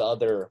that there's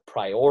other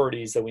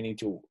priorities that we need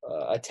to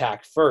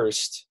attack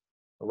first,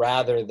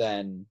 rather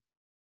than,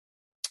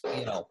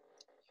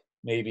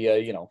 maybe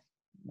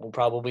we'll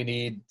probably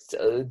need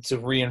to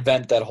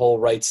reinvent that whole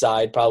right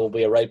side,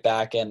 probably a right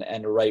back and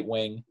a right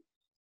wing,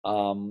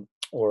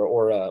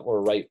 or a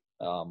right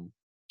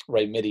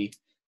midi.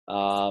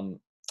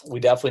 We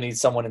definitely need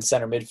someone in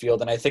center midfield,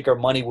 and I think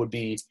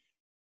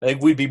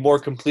we'd be more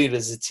complete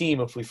as a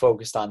team if we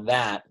focused on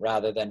that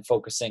rather than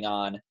focusing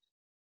on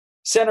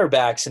center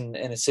backs in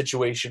a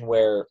situation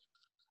where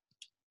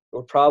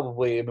we're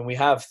probably, we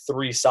have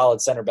 3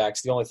 solid center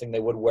backs. The only thing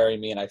that would worry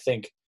me, and I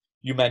think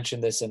you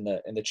mentioned this in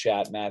the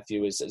chat,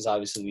 Matthew, is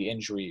obviously the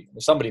injury.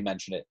 Somebody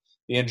mentioned it,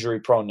 the injury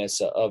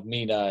proneness of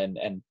Mina,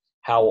 and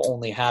how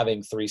only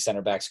having 3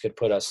 center backs could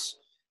put us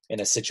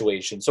in a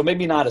situation. So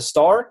maybe not a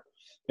star.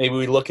 Maybe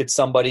we look at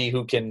somebody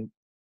who can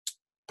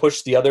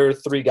push the other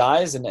 3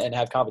 guys and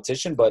have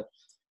competition, but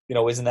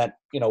isn't going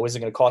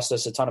to cost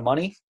us a ton of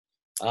money.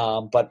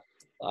 But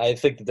I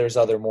think that there's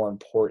other more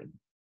important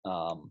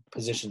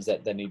positions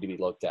that need to be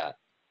looked at.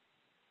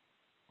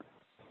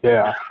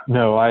 Yeah,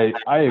 no, I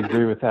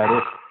agree with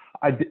that.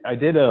 I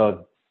did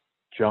a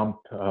jump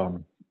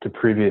to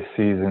previous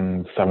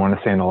seasons, I want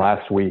to say in the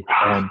last week,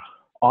 and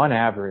on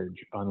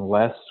average,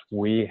 unless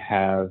we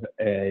have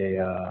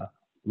a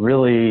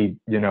really,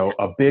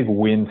 a big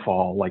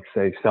windfall, like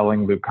say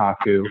selling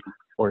Lukaku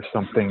or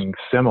something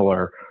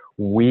similar,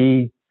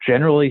 we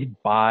generally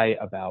buy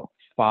about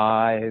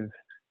 5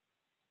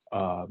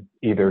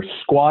 either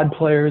squad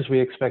players we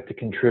expect to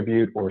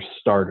contribute or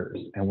starters,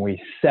 and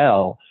we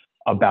sell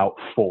about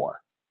 4.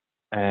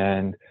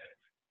 And,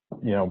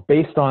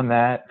 based on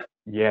that,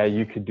 yeah,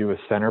 you could do a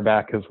center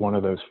back as one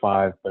of those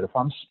 5, but if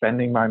I'm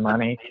spending my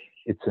money,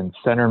 it's in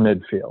center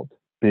midfield,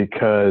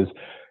 because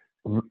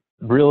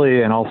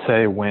really, and I'll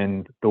say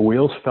when the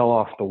wheels fell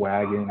off the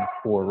wagon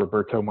for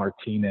Roberto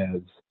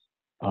Martinez,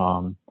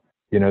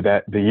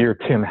 that the year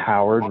Tim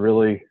Howard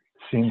really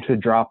seemed to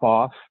drop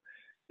off,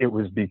 it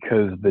was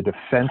because the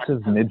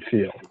defensive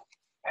midfield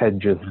had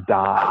just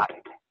died,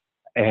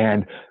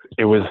 and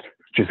it was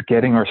just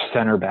getting our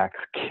center backs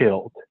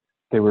killed.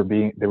 They were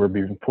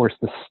being forced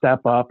to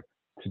step up,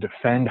 to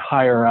defend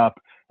higher up,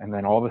 and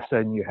then all of a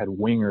sudden you had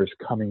wingers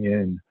coming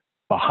in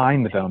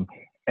behind them,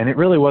 and it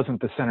really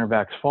wasn't the center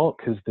back's fault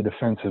because the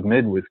defensive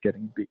mid was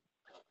getting beat.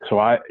 So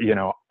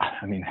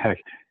heck,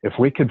 if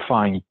we could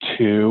find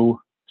 2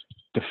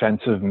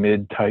 defensive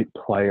mid type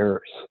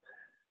players,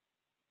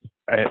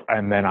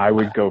 and then I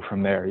would go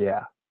from there.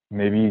 Yeah,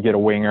 maybe you get a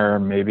winger,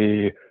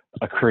 maybe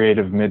a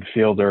creative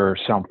midfielder or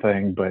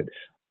something, but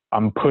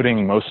I'm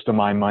putting most of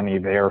my money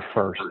there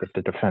first at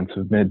the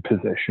defensive mid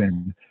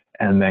position,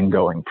 and then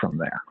going from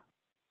there.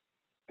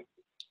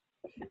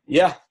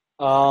 Yeah,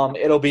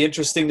 it'll be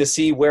interesting to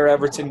see where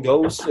Everton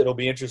goes. It'll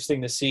be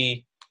interesting to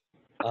see,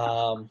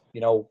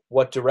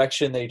 what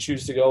direction they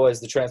choose to go as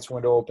the transfer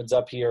window opens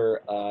up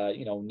here,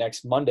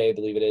 next Monday, I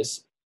believe it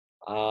is.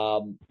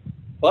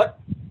 But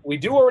we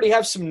do already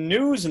have some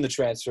news in the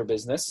transfer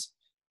business.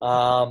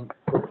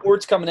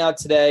 Reports coming out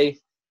today.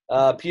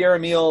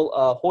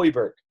 Pierre-Emile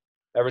Højbjerg.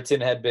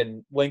 Everton had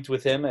been linked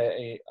with him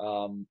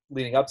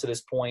leading up to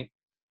this point.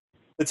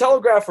 The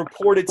Telegraph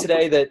reported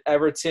today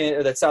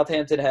that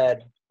Southampton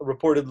had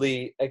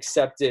reportedly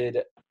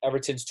accepted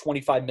Everton's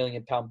 £25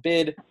 million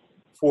bid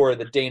for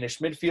the Danish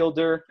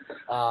midfielder.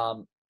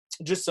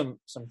 Just some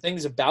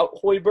things about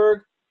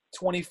Højbjerg.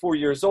 24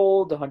 years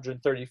old,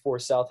 134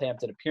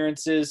 Southampton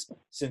appearances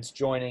since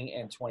joining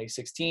in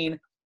 2016.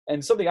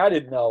 And something I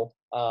didn't know,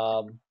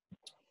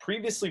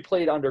 previously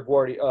played under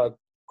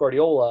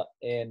Guardiola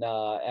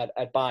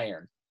at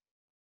Bayern.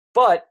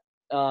 But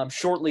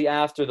shortly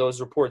after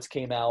those reports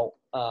came out,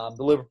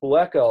 the Liverpool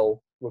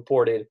Echo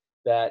reported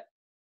that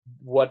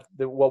what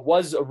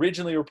was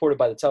originally reported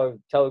by the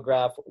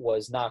Telegraph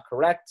was not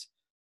correct.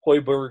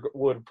 Højbjerg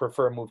would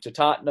prefer a move to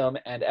Tottenham,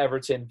 and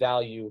Everton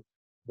value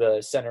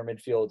the center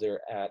midfielder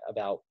at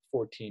about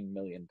 £14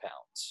 million.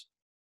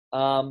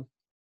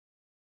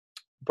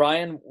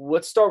 Brian,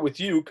 let's start with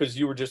you because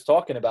you were just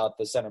talking about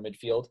the center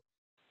midfield.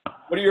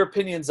 What are your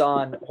opinions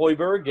on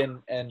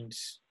Højbjerg and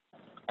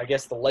I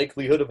guess the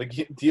likelihood of a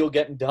deal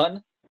getting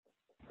done?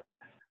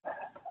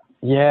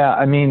 Yeah,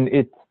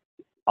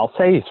 I'll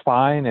say he's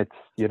fine. It's,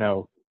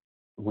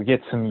 we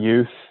get some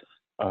youth,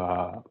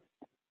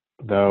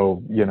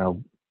 though,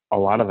 a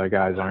lot of the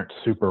guys aren't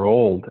super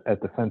old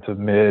at defensive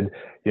mid,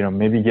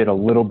 maybe get a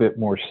little bit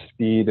more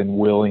speed and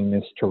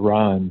willingness to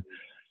run.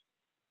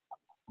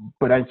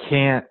 But I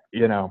can't,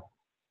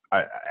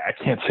 I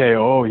can't say,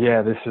 oh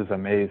yeah, this is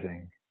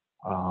amazing.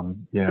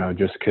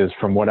 Just because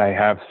from what I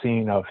have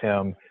seen of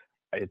him,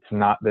 it's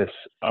not this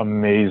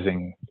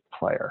amazing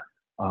player.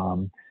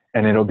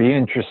 And it'll be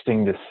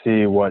interesting to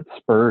see what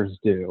Spurs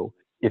do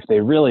if they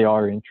really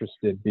are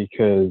interested,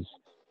 because,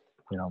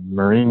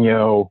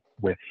 Mourinho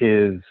with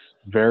his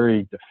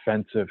very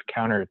defensive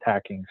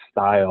counterattacking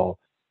style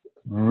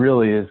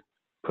really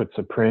puts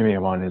a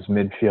premium on his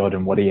midfield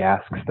and what he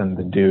asks them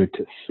to do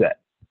to sit.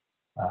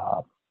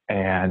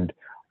 And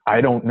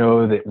I don't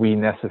know that we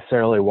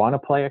necessarily want to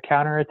play a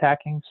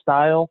counterattacking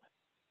style.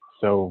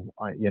 So,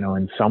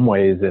 in some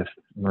ways, if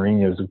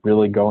Mourinho's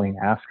really going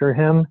after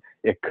him,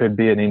 it could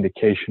be an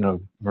indication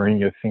of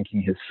Mourinho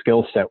thinking his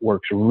skill set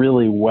works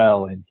really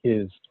well in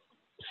his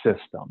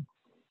system.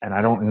 And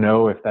I don't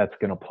know if that's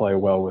going to play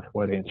well with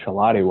what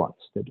Ancelotti wants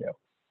to do.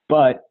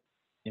 But,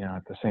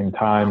 at the same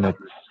time, it's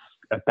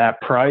at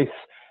that price,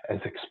 as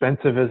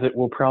expensive as it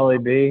will probably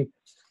be,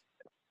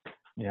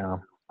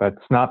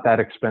 that's not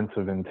that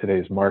expensive in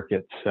today's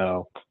market.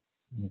 So,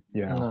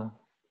 No.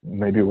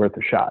 maybe worth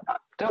a shot.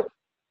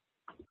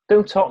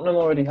 Don't Tottenham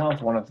already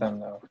have one of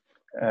them, though?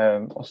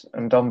 And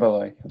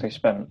Ndombele, they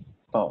spent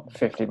about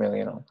 50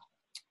 million on.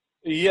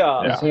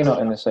 Yeah. Is he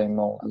not in the same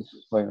mold as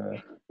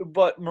Højbjerg?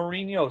 But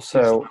Mourinho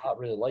seems to not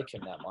really like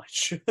him that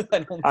much.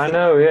 I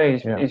know, yeah,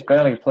 he's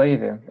barely played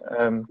him.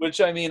 Which,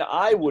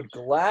 I would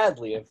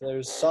gladly, if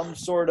there's some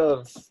sort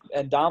of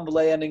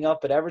Ndombele ending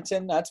up at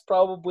Everton, that's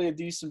probably a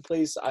decent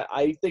place.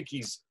 I think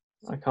he's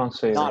I can't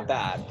see not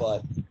bad,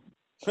 but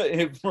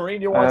if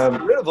Mourinho wants to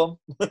get rid of him.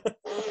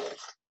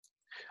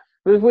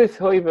 With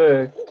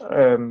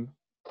Højbjerg,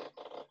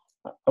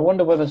 I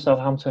wonder whether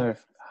Southampton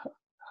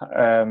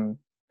are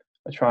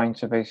trying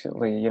to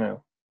basically,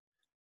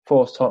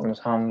 force Tottenham's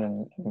hand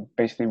and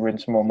basically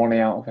rinse more money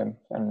out of him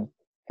and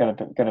get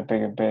a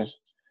bigger bid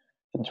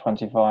than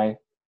 25.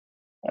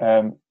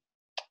 I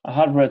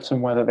had read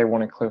somewhere that they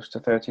wanted close to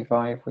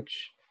 35,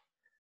 which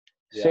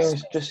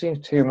seems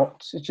too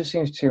much. It just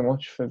seems too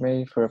much for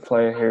me for a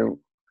player who,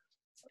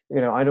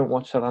 I don't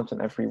watch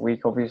Southampton every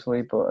week,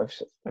 obviously, but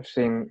I've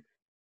seen,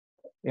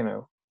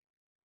 a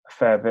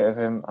fair bit of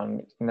him,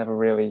 and he never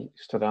really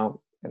stood out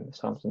in the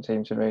Southampton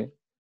team to me.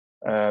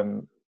 I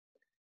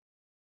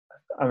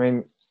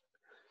mean,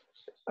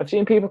 I've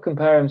seen people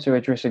compare him to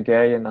Idrissa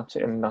Gueye in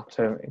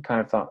that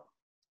kind of that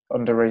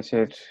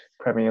underrated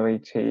Premier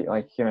League team,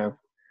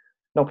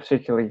 not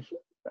particularly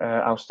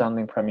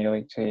outstanding Premier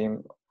League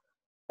team,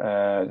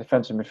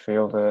 defensive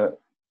midfielder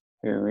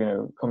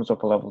who comes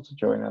up a level to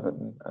join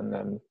Everton and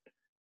then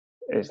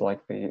is like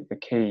the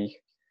key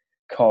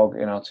cog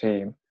in our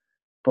team.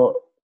 But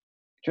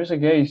Idrissa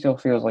Gueye still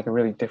feels like a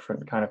really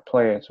different kind of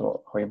player to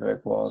what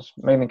Højbjerg was,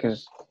 mainly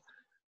because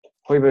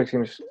Højbjerg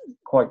seems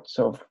quite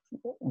sort of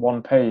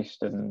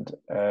one-paced and,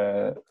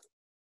 I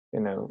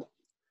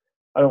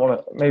don't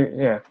want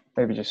to,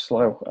 maybe just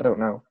slow. I don't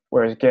know.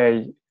 Whereas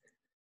Gueye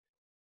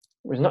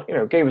was not,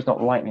 Gueye was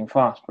not lightning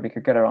fast, but he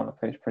could get around the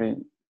pitch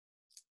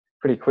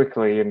pretty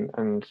quickly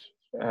and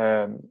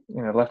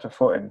left a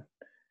foot in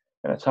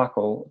a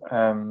tackle.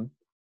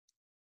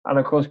 And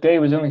of course,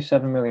 Gueye was only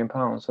 £7 million,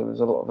 so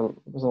there's a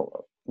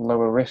lot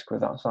lower risk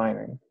with that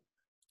signing.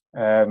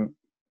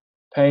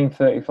 Paying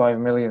 35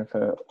 million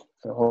for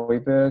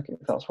Højbjerg,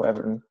 if that's what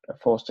Everton are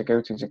forced to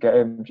go to get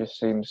him, just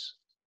seems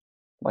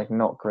like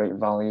not great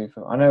value.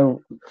 I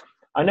know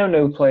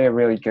no player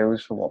really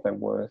goes for what they're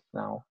worth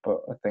now,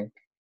 but I think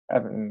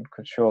Everton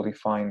could surely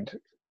find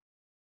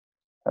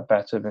a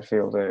better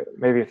midfielder.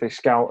 Maybe if they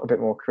scout a bit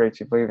more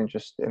creatively than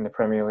just in the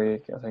Premier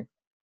League, I think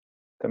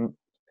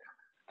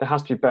there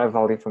has to be better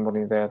value for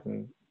money there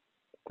than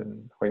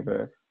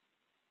Højbjerg.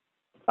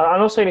 I'm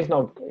not saying he's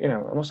not,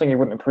 I'm not saying he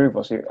wouldn't improve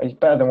us. He's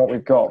better than what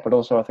we've got, but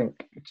also I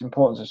think it's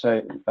important to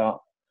say that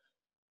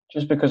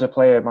just because a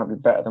player might be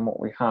better than what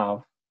we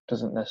have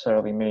doesn't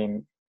necessarily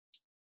mean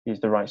he's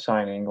the right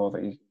signing or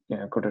that he's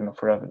good enough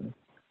for Everton.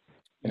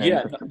 And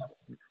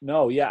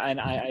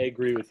I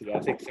agree with you. I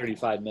think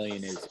 35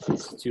 million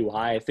is too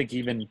high. I think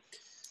even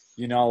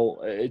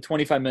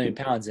 25 million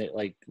pounds,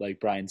 like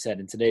Brian said,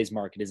 in today's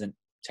market isn't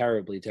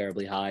terribly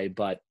high,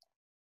 but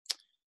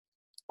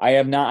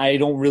I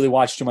don't really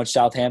watch too much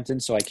Southampton,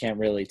 so I can't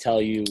really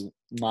tell you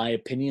my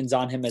opinions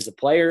on him as a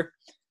player.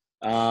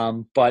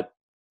 But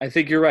I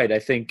think you're right. I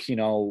think,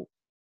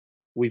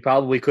 we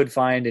probably could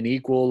find an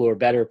equal or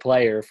better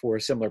player for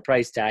a similar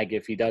price tag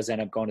if he does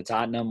end up going to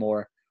Tottenham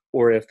or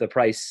if the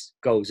price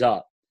goes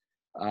up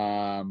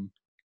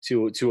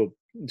to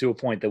a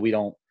point that we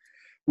don't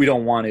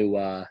want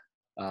to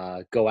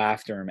go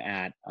after him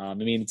at.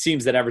 It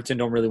seems that Everton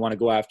don't really want to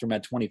go after him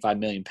at 25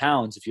 million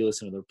pounds if you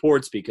listen to the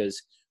reports,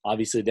 because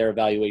obviously their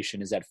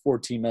valuation is at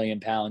 14 million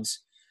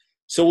pounds.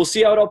 So we'll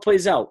see how it all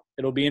plays out.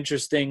 It'll be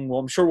interesting. Well,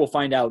 I'm sure we'll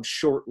find out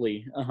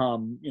shortly,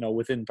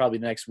 within probably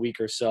the next week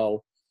or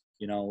so,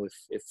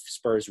 if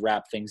Spurs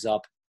wrap things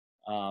up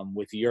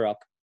with Europe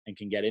and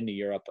can get into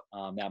Europe,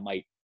 that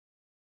might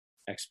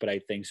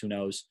expedite things. Who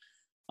knows?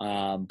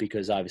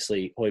 Because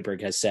obviously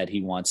Højbjerg has said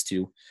he wants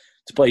to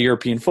play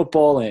European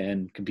football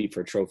and compete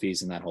for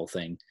trophies and that whole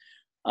thing.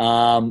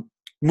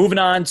 Moving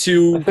on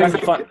to go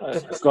ahead.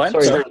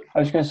 Sorry, I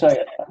was going to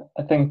say,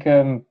 I think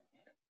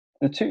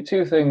the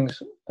two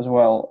things as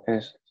well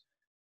is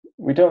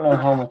we don't know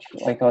how much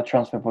our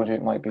transfer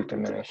budget might be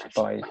diminished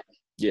by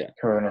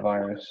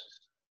coronavirus.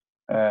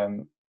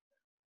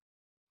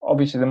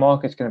 Obviously, the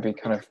market's going to be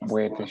kind of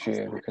weird this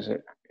year because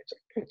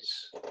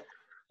it's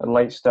a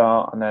late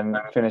start and then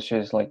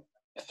finishes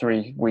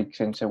 3 weeks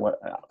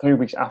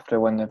after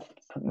when the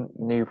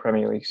new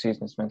Premier League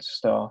season is meant to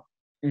start.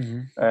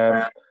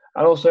 Mm-hmm.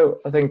 And also,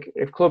 I think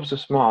if clubs are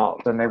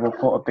smart, then they will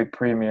put a big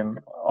premium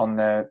on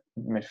their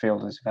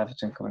midfielders if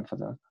Everton come in for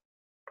them,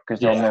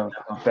 because they'll know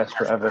how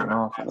desperate Everton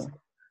are for them.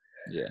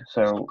 Yeah.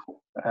 So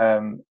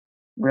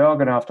we are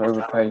going to have to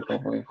overpay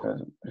probably for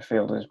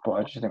midfielders, but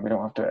I just think we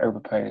don't have to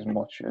overpay as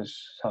much as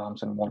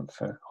Southampton want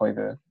for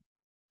Højbjerg.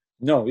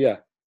 No, yeah,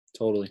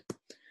 totally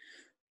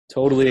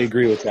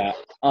agree with that.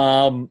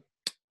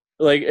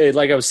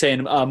 Like I was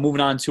saying,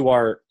 moving on to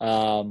our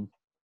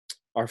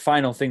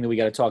final thing that we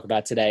got to talk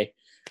about today.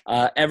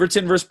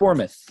 Everton versus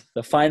Bournemouth,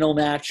 the final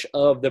match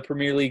of the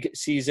Premier League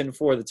season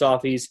for the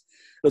Toffees.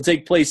 It'll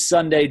take place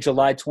Sunday,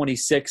 July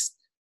 26th,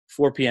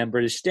 4 p.m.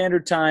 British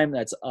Standard Time.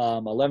 That's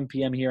 11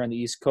 p.m. here on the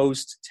East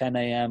Coast, 11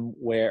 a.m.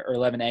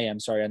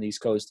 on the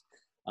East Coast,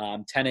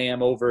 10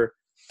 a.m. over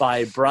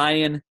by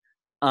Brian.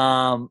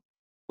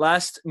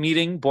 Last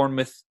meeting,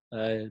 Bournemouth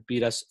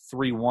beat us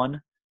 3-1.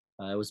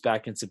 It was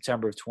back in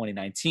September of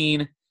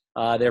 2019.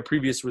 Their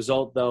previous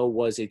result, though,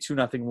 was a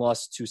 2-0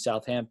 loss to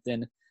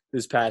Southampton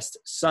this past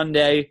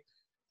Sunday.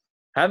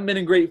 Haven't been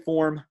in great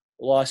form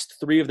lost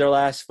 3 of their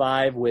last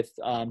 5 with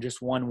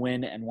just 1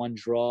 win and 1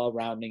 draw,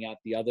 rounding out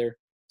the other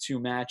 2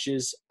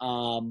 matches.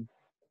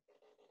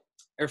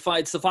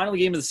 It's the final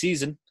game of the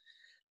season.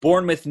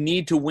 Bournemouth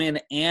need to win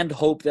and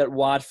hope that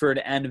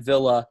Watford and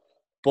Villa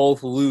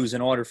both lose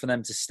in order for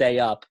them to stay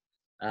up.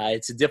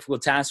 It's a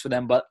difficult task for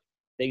them, but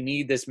they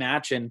need this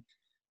match, and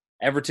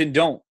Everton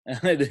don't.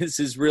 This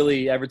is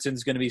really,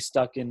 Everton's going to be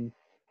stuck in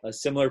a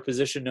similar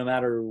position no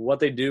matter what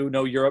they do.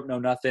 No Europe, no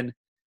nothing.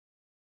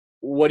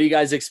 What are you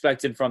guys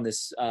expecting from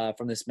this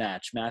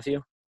match,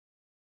 Matthew?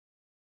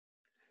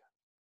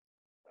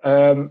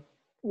 Well,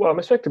 I'm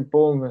expecting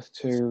Bournemouth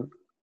to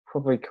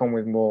probably come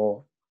with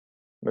more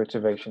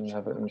motivation than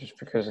Everton just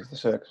because of the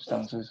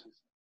circumstances.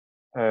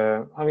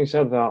 Having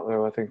said that,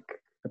 though, I think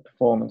the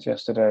performance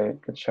yesterday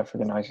against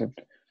Sheffield United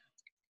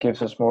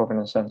gives us more of an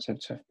incentive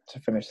to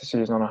finish the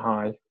season on a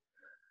high.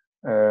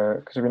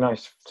 Because it'd be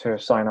nice to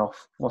sign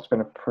off what's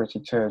been a pretty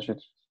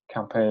turgid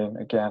campaign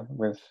again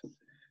with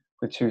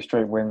 2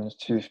 straight wins,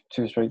 two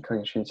straight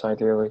clean sheets,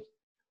 ideally.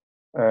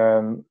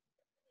 And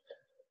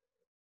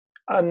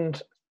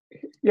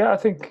yeah, I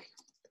think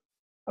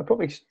I'd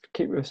probably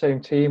keep with the same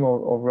team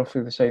or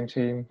roughly the same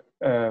team,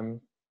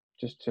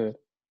 just to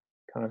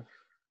kind of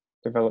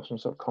develop some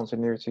sort of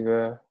continuity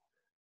there.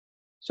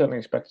 Certainly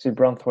expect to see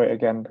Branthwaite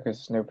again because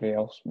there's nobody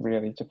else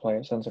really to play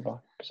at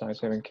centre-back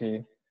besides him and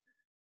Keane.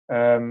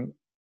 And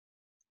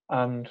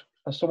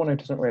as someone who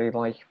doesn't really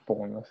like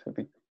Bournemouth, it'd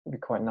be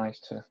quite nice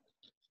to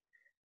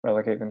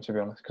relegate them, to be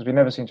honest, because we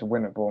never seem to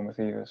win at Bournemouth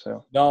either.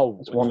 So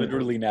no,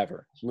 literally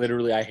never.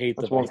 Literally, I hate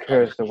that's one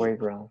cursed away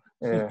ground.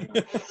 Yeah.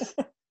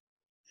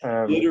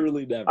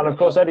 Literally never. And of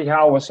course, Eddie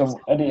Howe was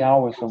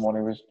someone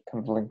who was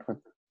kind of linked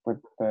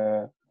with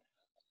the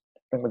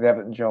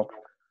Everton job,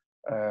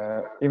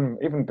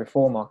 even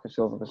before Marcus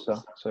Silva was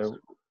sacked. So,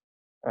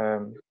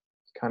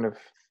 kind of,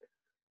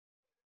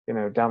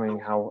 damning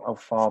how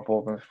far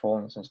Bournemouth have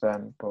fallen since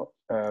then. But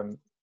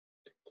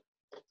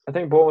I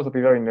think Bournemouth will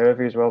be very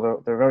nervy as well.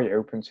 They're a very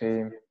open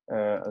team,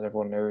 as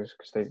everyone knows,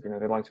 because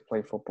they like to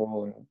play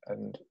football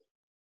and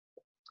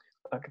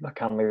that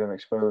can leave them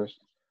exposed.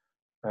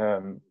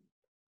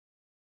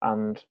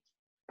 And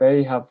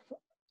they have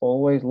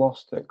always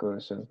lost at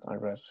Goodison, I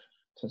read,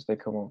 since they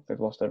come up. They've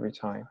lost every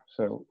time.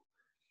 So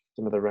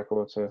another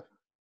record to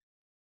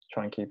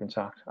try and keep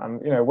intact. And,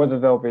 whether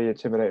they'll be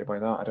intimidated by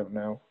that, I don't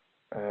know.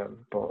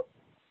 But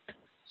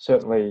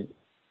certainly,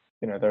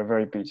 they're a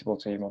very beatable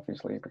team,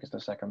 obviously, because they're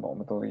second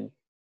bottom of the league.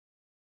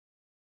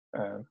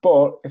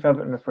 But if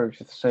Everton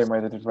approaches the same way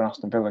they did when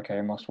Aston Villa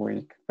came last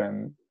week,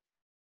 then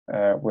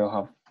we'll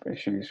have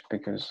issues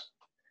because,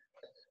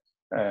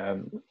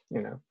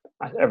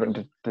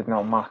 Everton did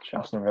not match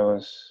Aston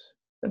Villa's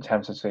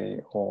intensity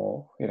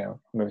or,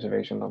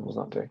 motivation levels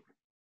that day.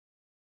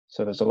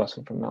 So there's a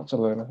lesson from that to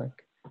learn, I think.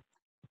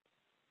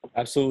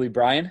 Absolutely.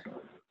 Brian?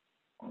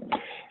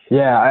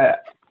 Yeah,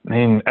 I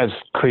mean, as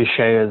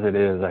cliche as it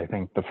is, I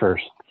think the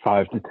first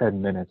 5 to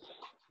 10 minutes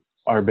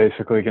are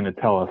basically going to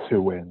tell us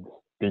who wins.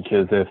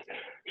 Because if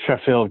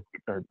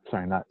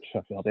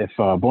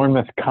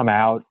Bournemouth come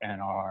out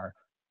and are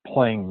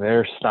playing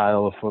their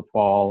style of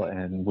football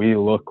and we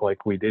look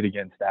like we did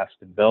against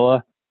Aston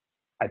Villa,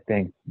 I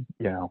think,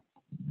 it'll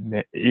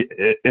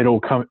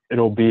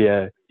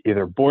be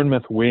either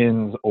Bournemouth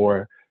wins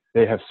or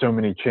they have so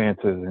many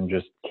chances and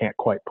just can't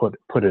quite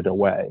put it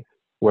away.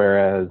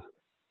 Whereas,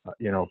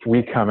 if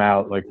we come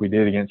out like we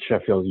did against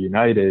Sheffield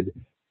United,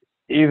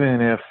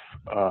 even if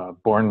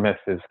Bournemouth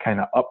is kind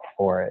of up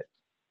for it,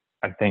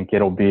 I think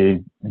it'll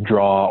be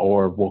draw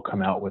or we'll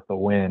come out with a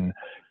win.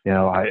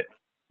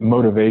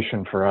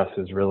 Motivation for us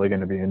is really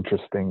going to be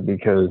interesting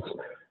because,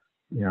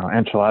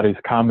 Ancelotti's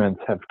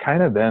comments have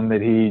kind of been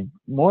that he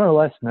more or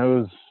less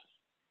knows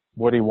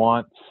what he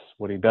wants,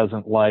 what he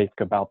doesn't like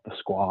about the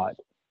squad.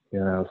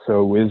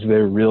 So is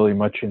there really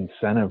much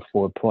incentive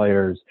for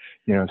players,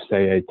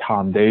 say a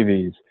Tom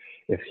Davies,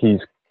 if he's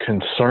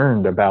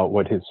concerned about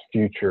what his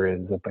future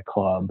is at the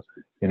club,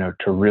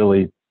 to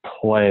really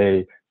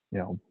play,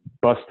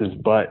 bust his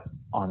butt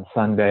on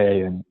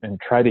Sunday and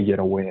try to get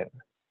a win.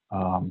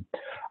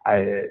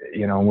 I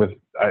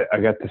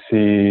got to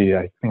see,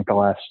 I think, the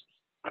last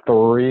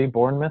 3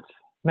 Bournemouth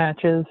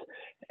matches,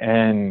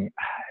 and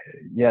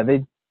yeah,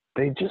 they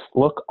just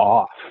look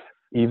off,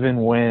 even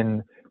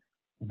when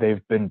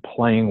they've been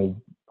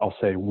playing, I'll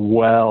say,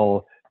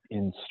 well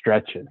in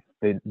stretches.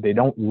 They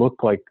don't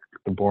look like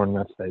the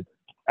Bournemouth that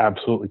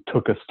absolutely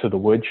took us to the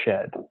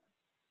woodshed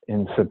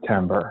in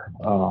September.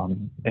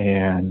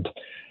 And,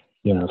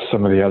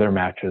 some of the other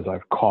matches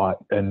I've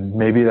caught, and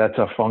maybe that's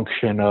a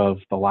function of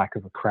the lack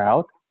of a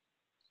crowd,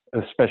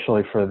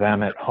 especially for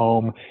them at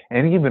home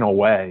and even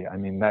away. I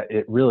mean, that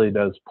it really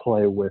does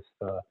play with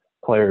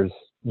players,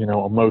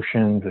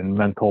 emotions and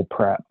mental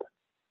prep.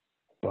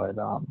 But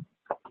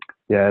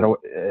yeah,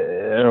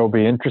 it'll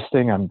be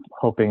interesting. I'm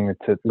hoping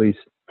it's at least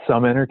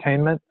some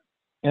entertainment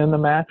in the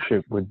match.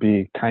 It would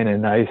be kind of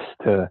nice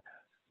to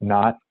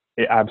not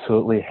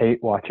absolutely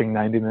hate watching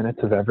 90 minutes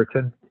of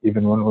Everton,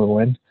 even when we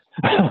win.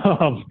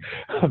 But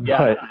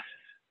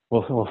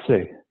we'll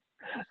see.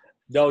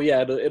 No,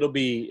 yeah, it'll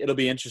be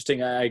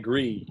interesting. I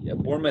agree. Yeah,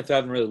 Bournemouth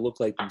haven't really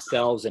looked like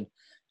themselves, and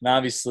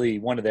obviously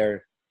one of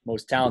their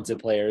most talented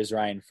players,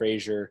 Ryan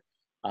Fraser,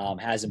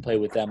 hasn't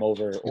played with them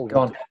over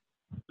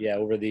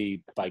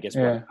the I guess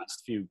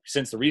last few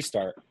since the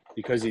restart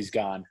because he's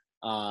gone.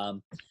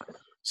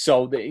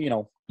 So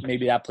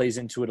maybe that plays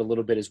into it a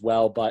little bit as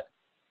well, but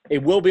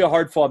it will be a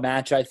hard fought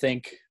match, I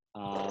think.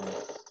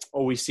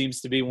 Always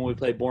seems to be when we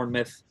play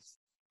Bournemouth.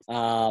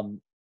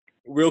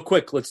 Real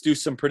quick, let's do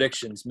some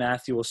predictions.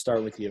 Matthew, we'll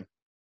start with you.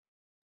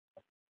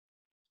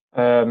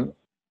 I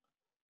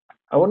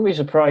wouldn't be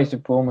surprised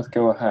if Bournemouth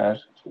go ahead,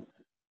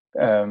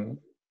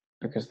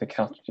 because they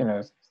can't.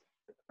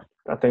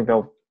 I think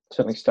they'll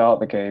certainly start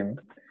the game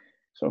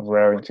sort of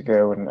raring to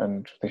go,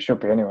 and they should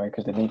be anyway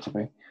because they need to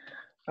be.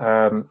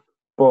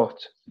 But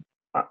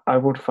I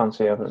would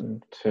fancy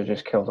Everton to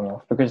just kill them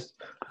off because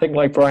I think,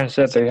 like Brian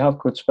said, they have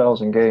good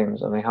spells in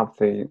games and they have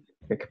the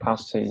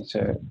capacity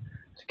to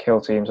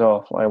kill teams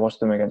off. I watched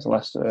them against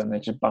Leicester and they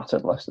just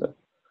battered Leicester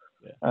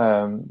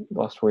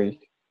last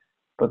week.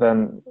 But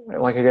then,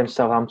 like against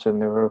Southampton,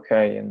 they were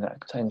okay in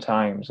 10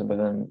 times, but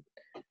then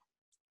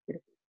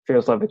it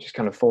feels like they just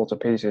kind of fall to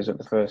pieces at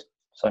the first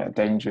sight of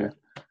danger.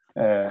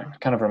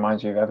 Kind of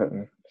reminds you of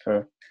Everton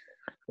for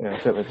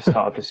certainly the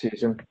start of the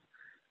season.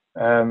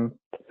 But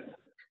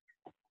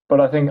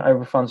I think I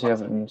would fancy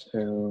Everton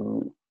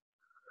to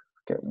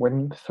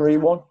win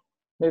 3-1,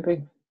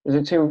 maybe. Is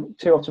it too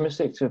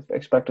optimistic to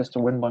expect us to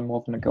win by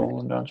more than a goal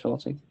under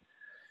Ancelotti?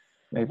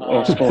 Maybe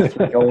or score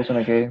 3 goals in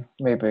a game,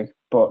 maybe.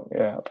 But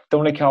yeah,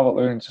 don't need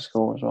Calvert-Lewin to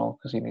score as well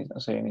because he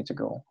needs a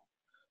goal.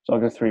 So I'll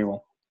go 3-1.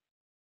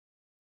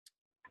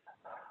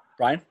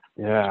 Brian?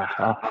 Yeah,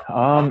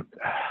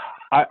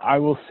 I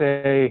will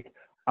say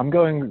I'm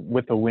going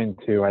with the win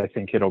too. I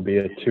think it'll be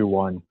a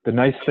 2-1. The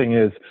nice thing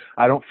is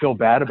I don't feel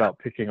bad about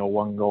picking a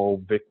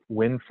 1-goal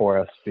win for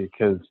us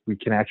because we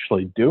can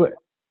actually do it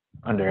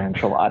under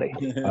Ancelotti.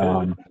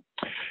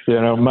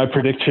 My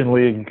prediction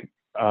league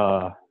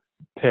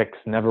picks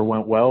never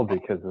went well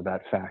because of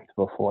that fact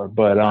before.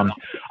 But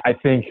I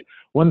think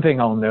one thing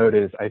I'll note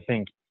is I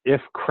think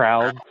if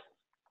crowds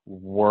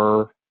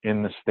were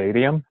in the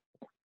stadium,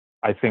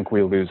 I think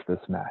we lose this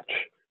match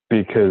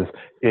because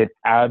it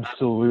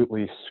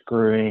absolutely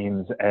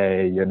screams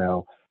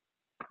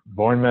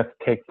Bournemouth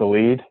take the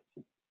lead.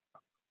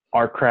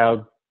 Our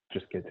crowd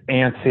just gets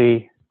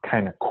antsy,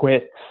 kind of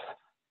quits,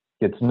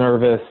 gets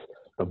nervous.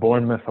 The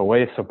Bournemouth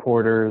away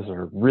supporters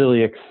are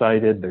really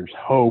excited. There's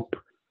hope,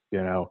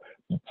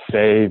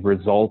 say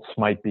results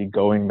might be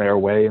going their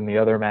way in the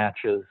other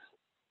matches.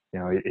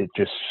 It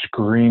just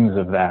screams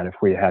of that if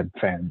we had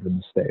fans in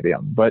the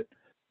stadium, but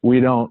we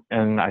don't.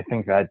 And I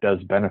think that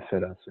does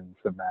benefit us in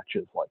some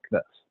matches like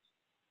this.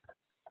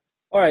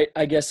 All right,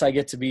 I guess I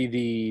get to be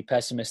the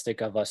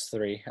pessimistic of us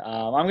three.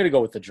 I'm going to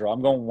go with the draw.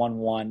 I'm going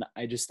 1-1.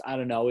 I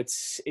don't know.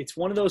 It's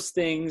one of those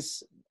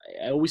things.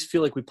 I always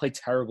feel like we play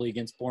terribly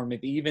against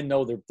Bournemouth, even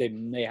though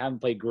they haven't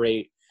played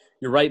great.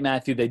 You're right,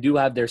 Matthew. They do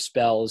have their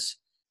spells.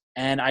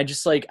 And I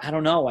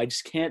don't know. I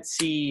just can't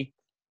see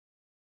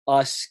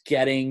us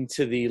getting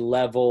to the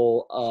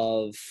level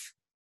of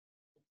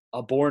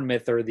a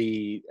Bournemouth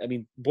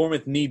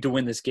Bournemouth need to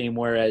win this game,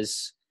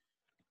 whereas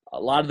a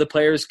lot of the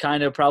players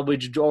kind of probably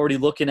already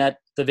looking at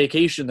the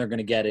vacation they're going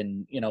to get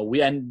in.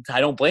 And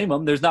I don't blame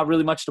them. There's not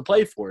really much to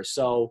play for.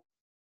 So,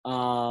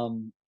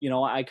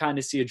 I kind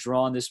of see a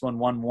draw on this one,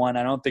 1-1.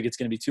 I don't think it's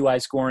going to be too high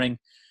scoring.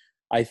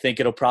 I think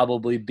it'll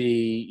probably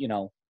be,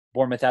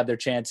 Bournemouth have their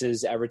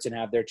chances, Everton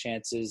have their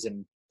chances,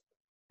 and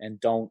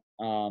don't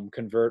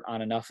convert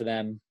on enough of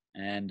them,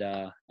 and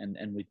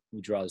we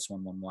draw this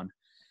 1-1.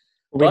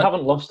 We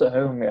haven't lost at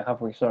home yet,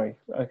 have we? Sorry,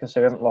 I can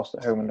say we haven't lost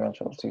at home under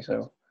Ancelotti,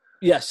 so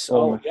yes.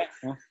 Bournemouth,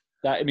 Well,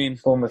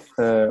 Bournemouth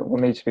will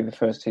need to be the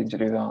first team to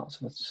do that.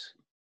 So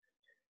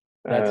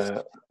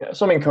that's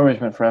some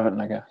encouragement for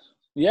Everton, I guess.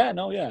 Yeah,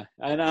 no, yeah,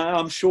 and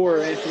I'm sure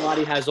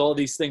Ancelotti has all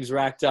these things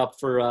racked up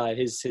for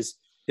his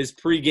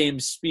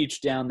pregame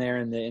speech down there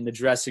in the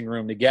dressing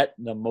room to get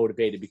them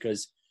motivated,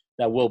 because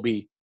that will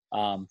be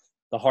the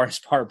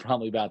hardest part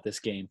probably about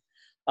this game.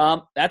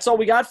 That's all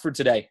we got for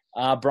today.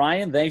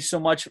 Brian, thanks so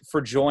much for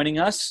joining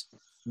us.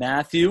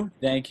 Matthew,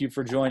 thank you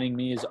for joining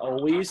me as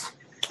always.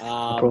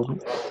 No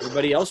problem.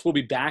 Everybody else will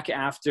be back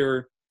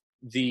after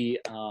the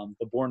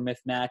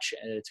Bournemouth match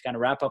to kind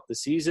of wrap up the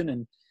season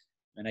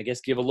and I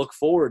guess give a look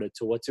forward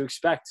to what to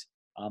expect.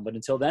 But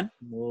until then,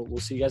 we'll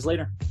see you guys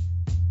later.